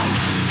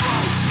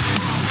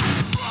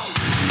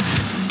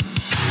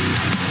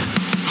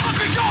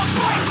 Hungry dogs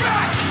bite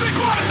back. They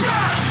bite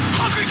back.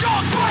 Hungry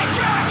dogs bite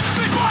back.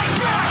 They bite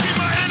back. Keep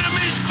my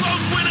enemies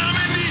close when I'm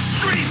in these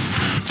streets.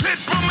 Pit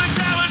bull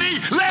mentality.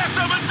 Last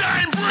of a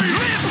dying breed.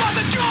 Live by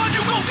the gun,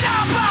 you go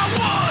down by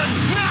one.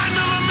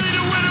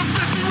 9mm with a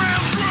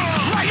 50-round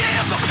drum. I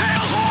am the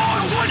pale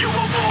horse, the one you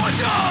were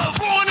warned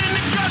of. Born in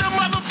the gutter,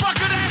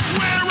 motherfucker, that's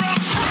where I'm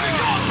from. Hungry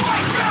dogs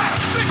bite back,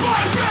 they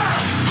bite back.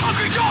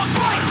 Hungry dogs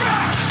bite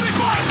back, they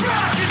bite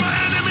back. Keep my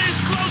enemies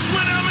close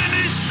when I'm in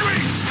these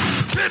streets.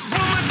 Pit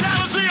bull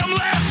mentality, I'm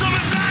last of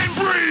a dying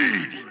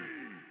breed.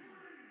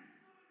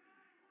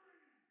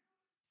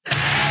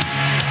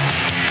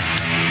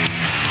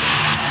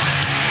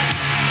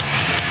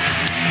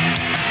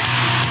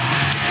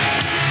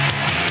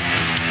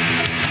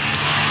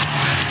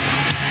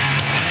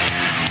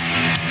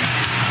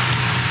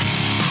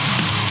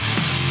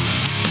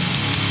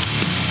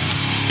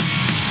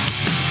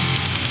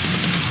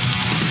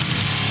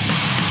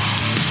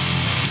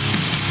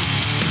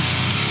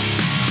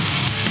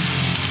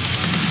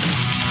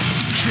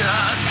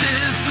 Cut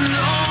this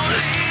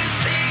lonely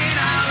scene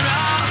out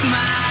of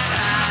my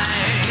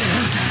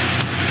eyes.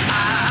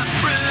 I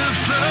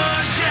prefer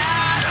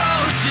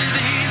shadows to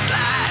these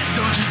lies.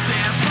 Don't you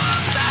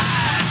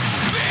sympathize?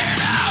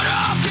 Spin out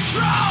of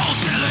control,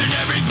 telling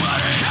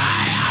everybody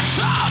I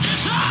told you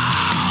so.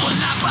 Well,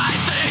 I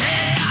bite the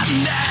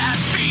hand that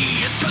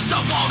feeds, 'cause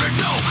I wanna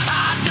know.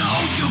 I know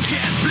you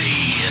can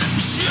bleed.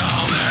 Show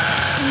me.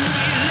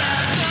 We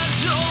left the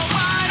door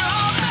wide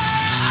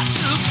open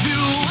to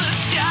view a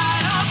sky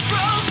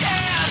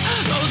unbroken.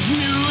 Those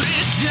new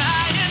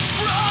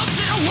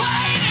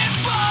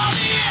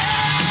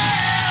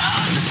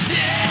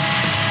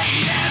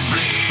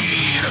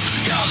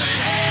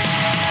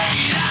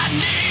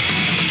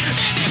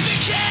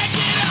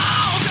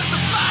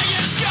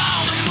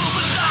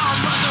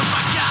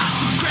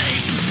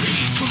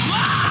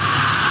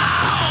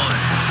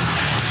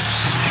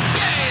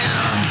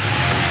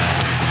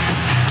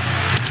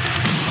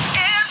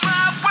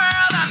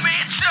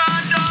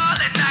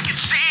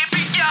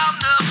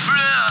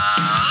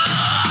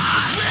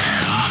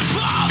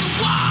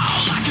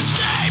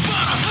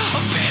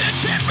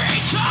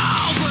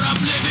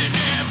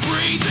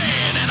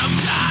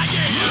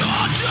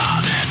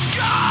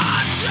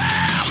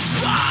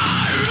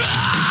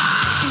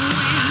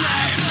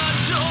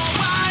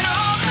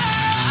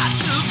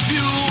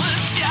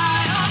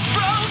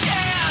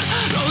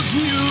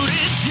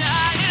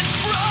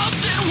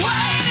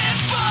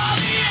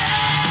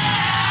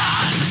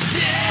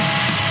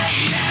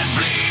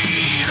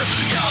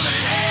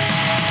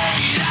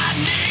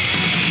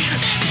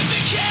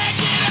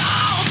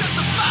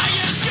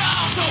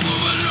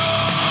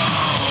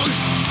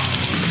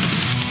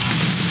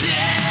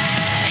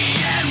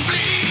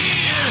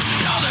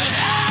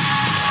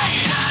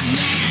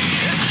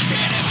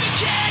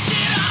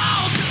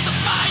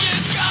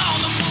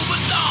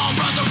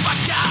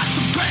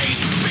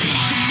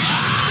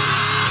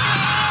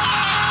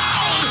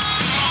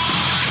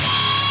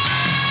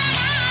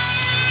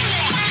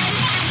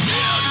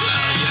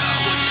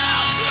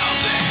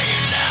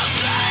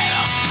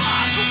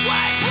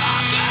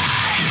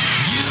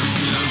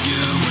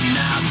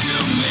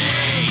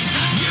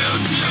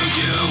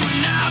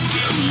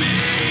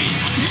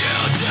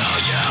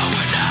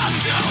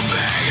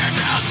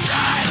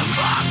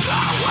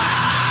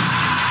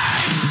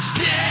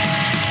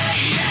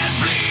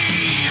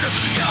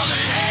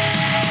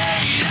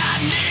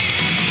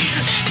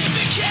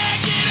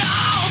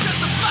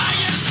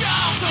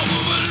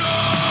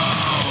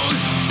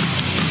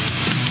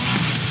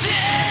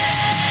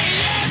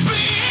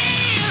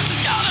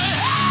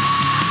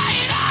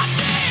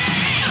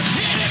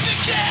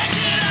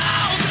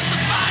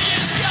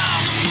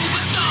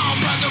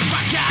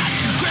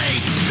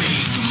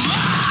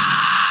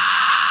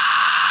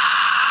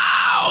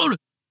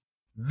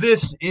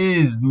This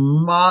is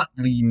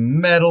Motley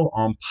Metal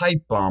on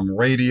Pipe Bomb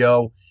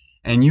Radio,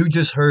 and you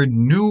just heard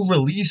new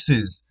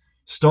releases,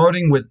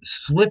 starting with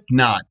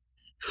Slipknot,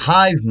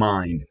 Hive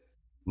Mind,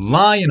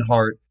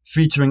 Lionheart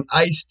featuring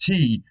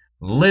Ice-T,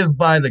 Live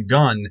by the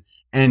Gun,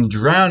 and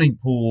Drowning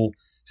Pool,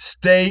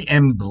 Stay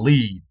and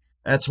Bleed.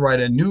 That's right,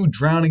 a new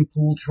Drowning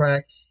Pool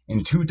track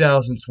in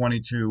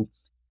 2022.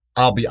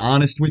 I'll be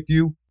honest with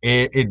you,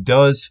 it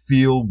does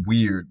feel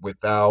weird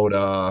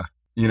without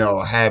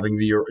having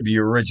the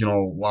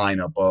original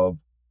lineup of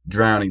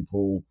Drowning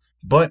Pool,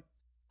 but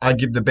I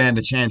give the band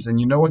a chance. And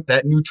you know what?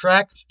 That new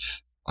track,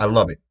 I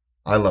love it.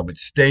 I love it.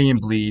 Stay and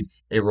Bleed.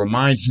 It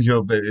reminds me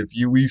of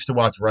we used to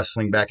watch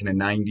wrestling back in the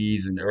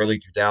 90s and early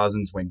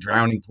 2000s when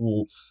Drowning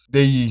Pool,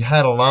 they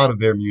had a lot of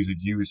their music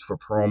used for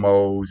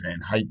promos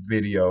and hype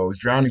videos.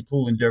 Drowning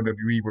Pool and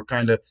WWE were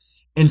kind of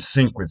in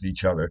sync with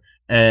each other.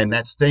 And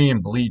that Stay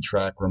and Bleed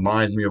track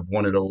reminds me of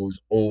one of those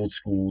old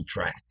school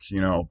tracks,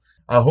 you know.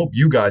 I hope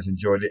you guys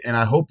enjoyed it, and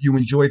I hope you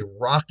enjoyed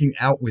rocking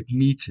out with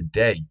me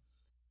today.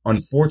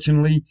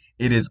 Unfortunately,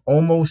 it is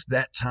almost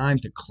that time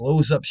to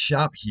close up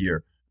shop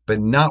here, but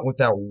not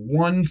without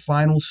one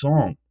final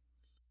song.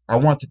 I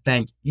want to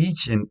thank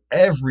each and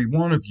every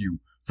one of you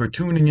for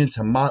tuning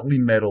into Motley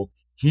Metal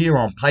here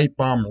on Pipe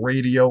Bomb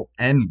Radio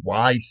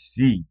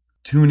NYC.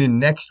 Tune in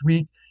next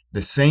week,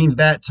 the same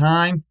bat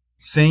time,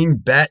 same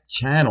bat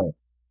channel.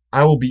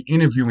 I will be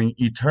interviewing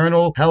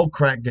Eternal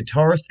Hellcrack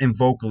guitarist and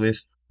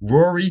vocalist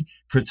Rory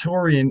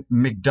Praetorian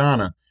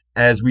McDonough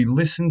as we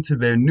listen to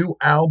their new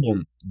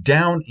album,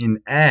 Down in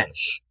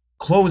Ash.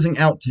 Closing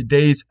out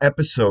today's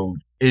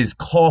episode is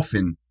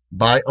Coffin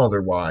by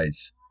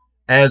Otherwise.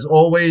 As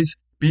always,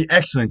 be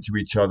excellent to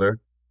each other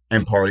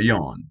and party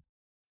on.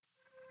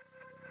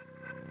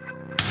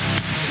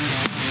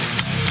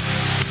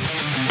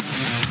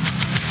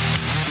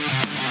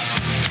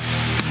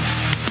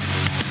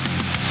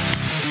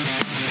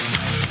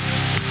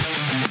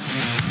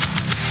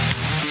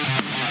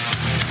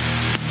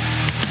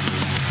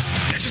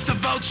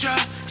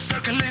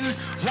 Circling,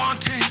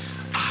 wanting.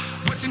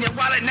 What's in your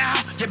wallet now?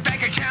 Your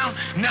bank account?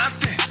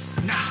 Nothing.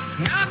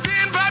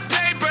 Nothing but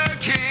paper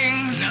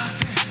kings.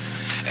 Nothing.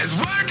 As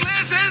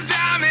worthless as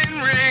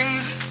diamond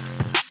rings.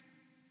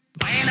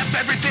 Buying up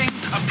everything,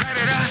 a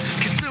predator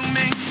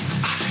consuming.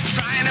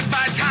 Trying to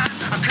buy time,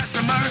 a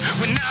customer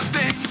with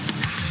nothing.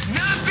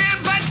 Nothing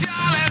but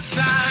dollar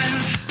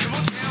signs. Come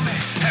on, tell me,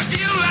 have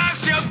you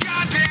lost your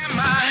goddamn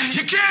mind?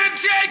 You can't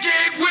take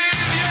it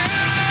with you.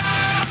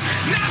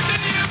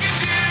 Nothing you can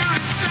do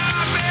to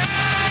stop it.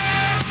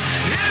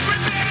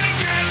 Everything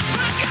gets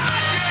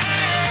forgotten.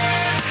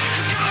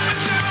 'Cause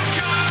coffins don't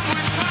come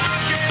with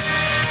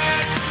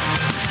pockets.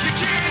 You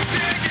can't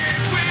take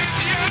it with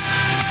you.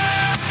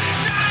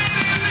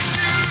 Dying in the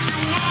shoes you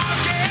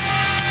walk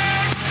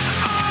in.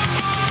 All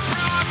for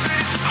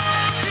profit,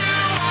 all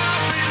too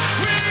often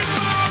we've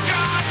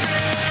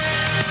forgotten.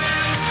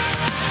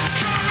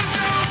 Coffins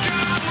don't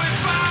come with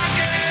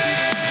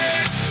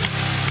pockets.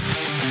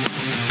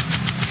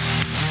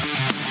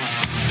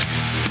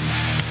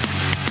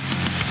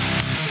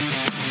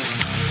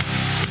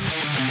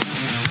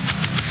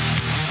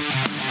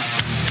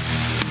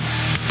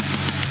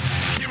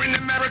 Here in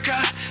America,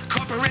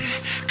 corporate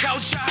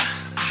culture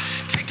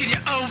taking you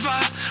over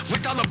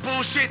with all the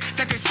bullshit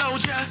that they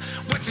sold you.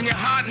 What's in your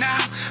heart now?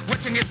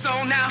 What's in your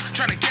soul now?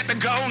 Trying to get the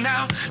goal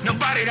now.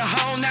 Nobody to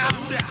hold now.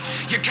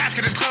 Your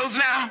casket is closed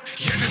now.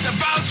 You're just a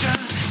vulture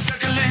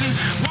circling,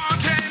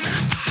 wanting.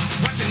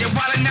 What's in your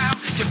wallet now?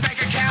 Your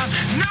bank account?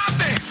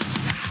 Nothing.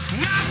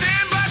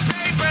 Nothing but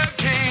paper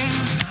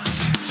kings.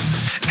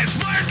 As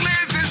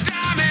worthless as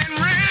diamond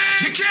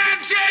rings. You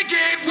can't take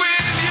it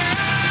with you.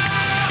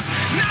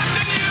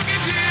 Nothing you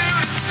can do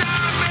to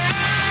stop it.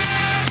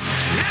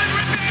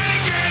 Everything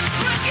gets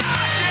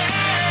forgotten.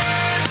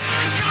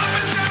 'Cause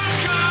coffins don't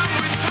come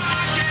with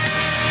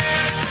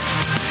pockets.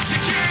 You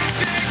can't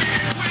take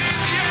it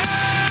with you.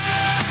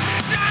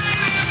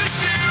 Dying in the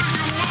shoes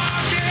you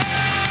walk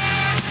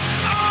in.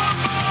 All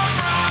for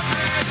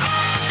profit,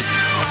 all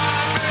too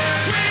often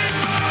we've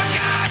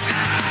forgotten.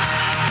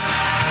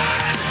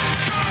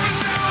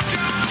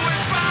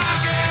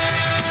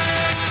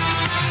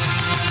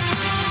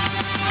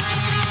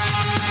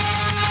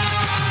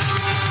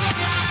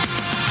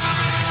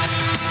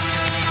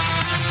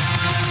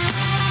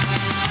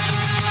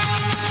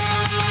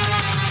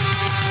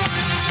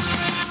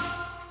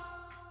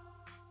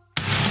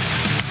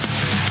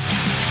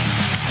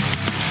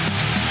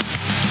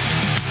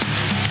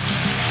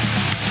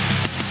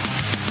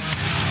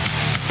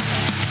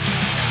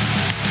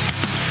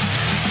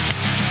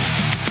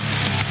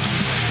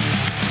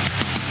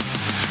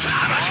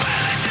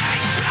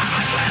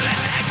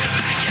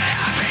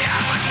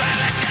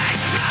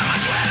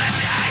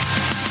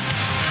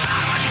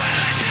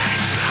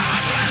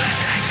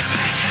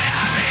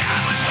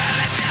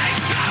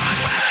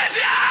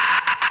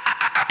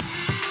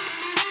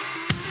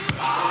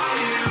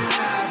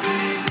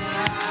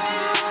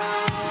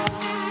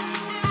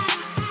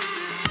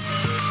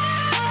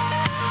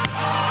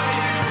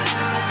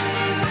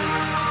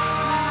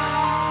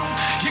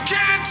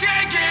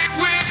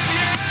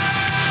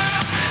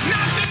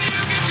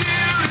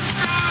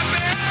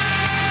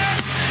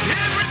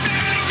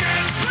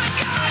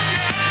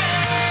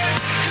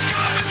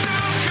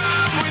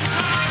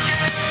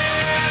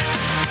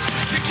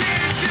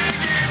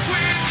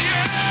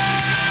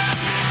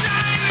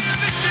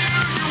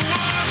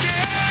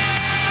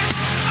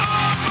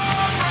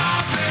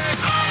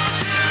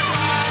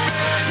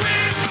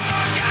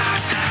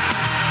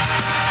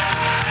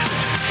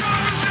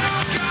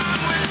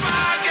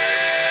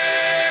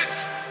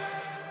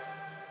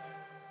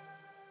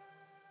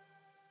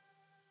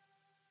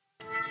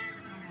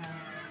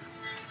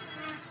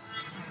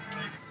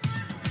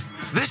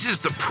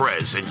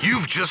 Prez, and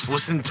you've just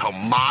listened to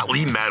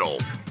Motley Metal,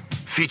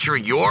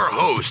 featuring your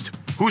host,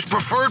 who's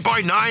preferred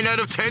by 9 out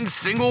of 10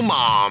 single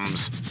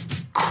moms,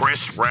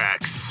 Chris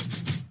Rex.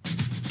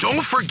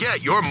 Don't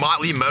forget your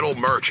Motley Metal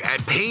merch at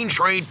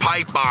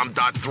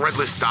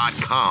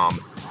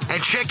paintrainpipebomb.threadless.com,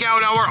 and check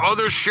out our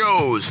other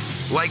shows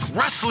like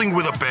Wrestling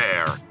with a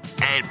Bear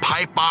and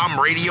Pipe Bomb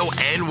Radio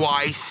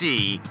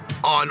NYC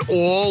on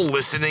all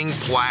listening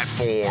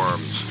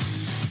platforms.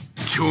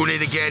 Tune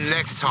in again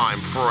next time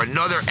for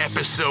another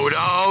episode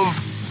of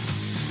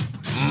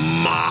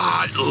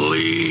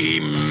Motley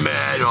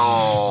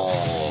Metal.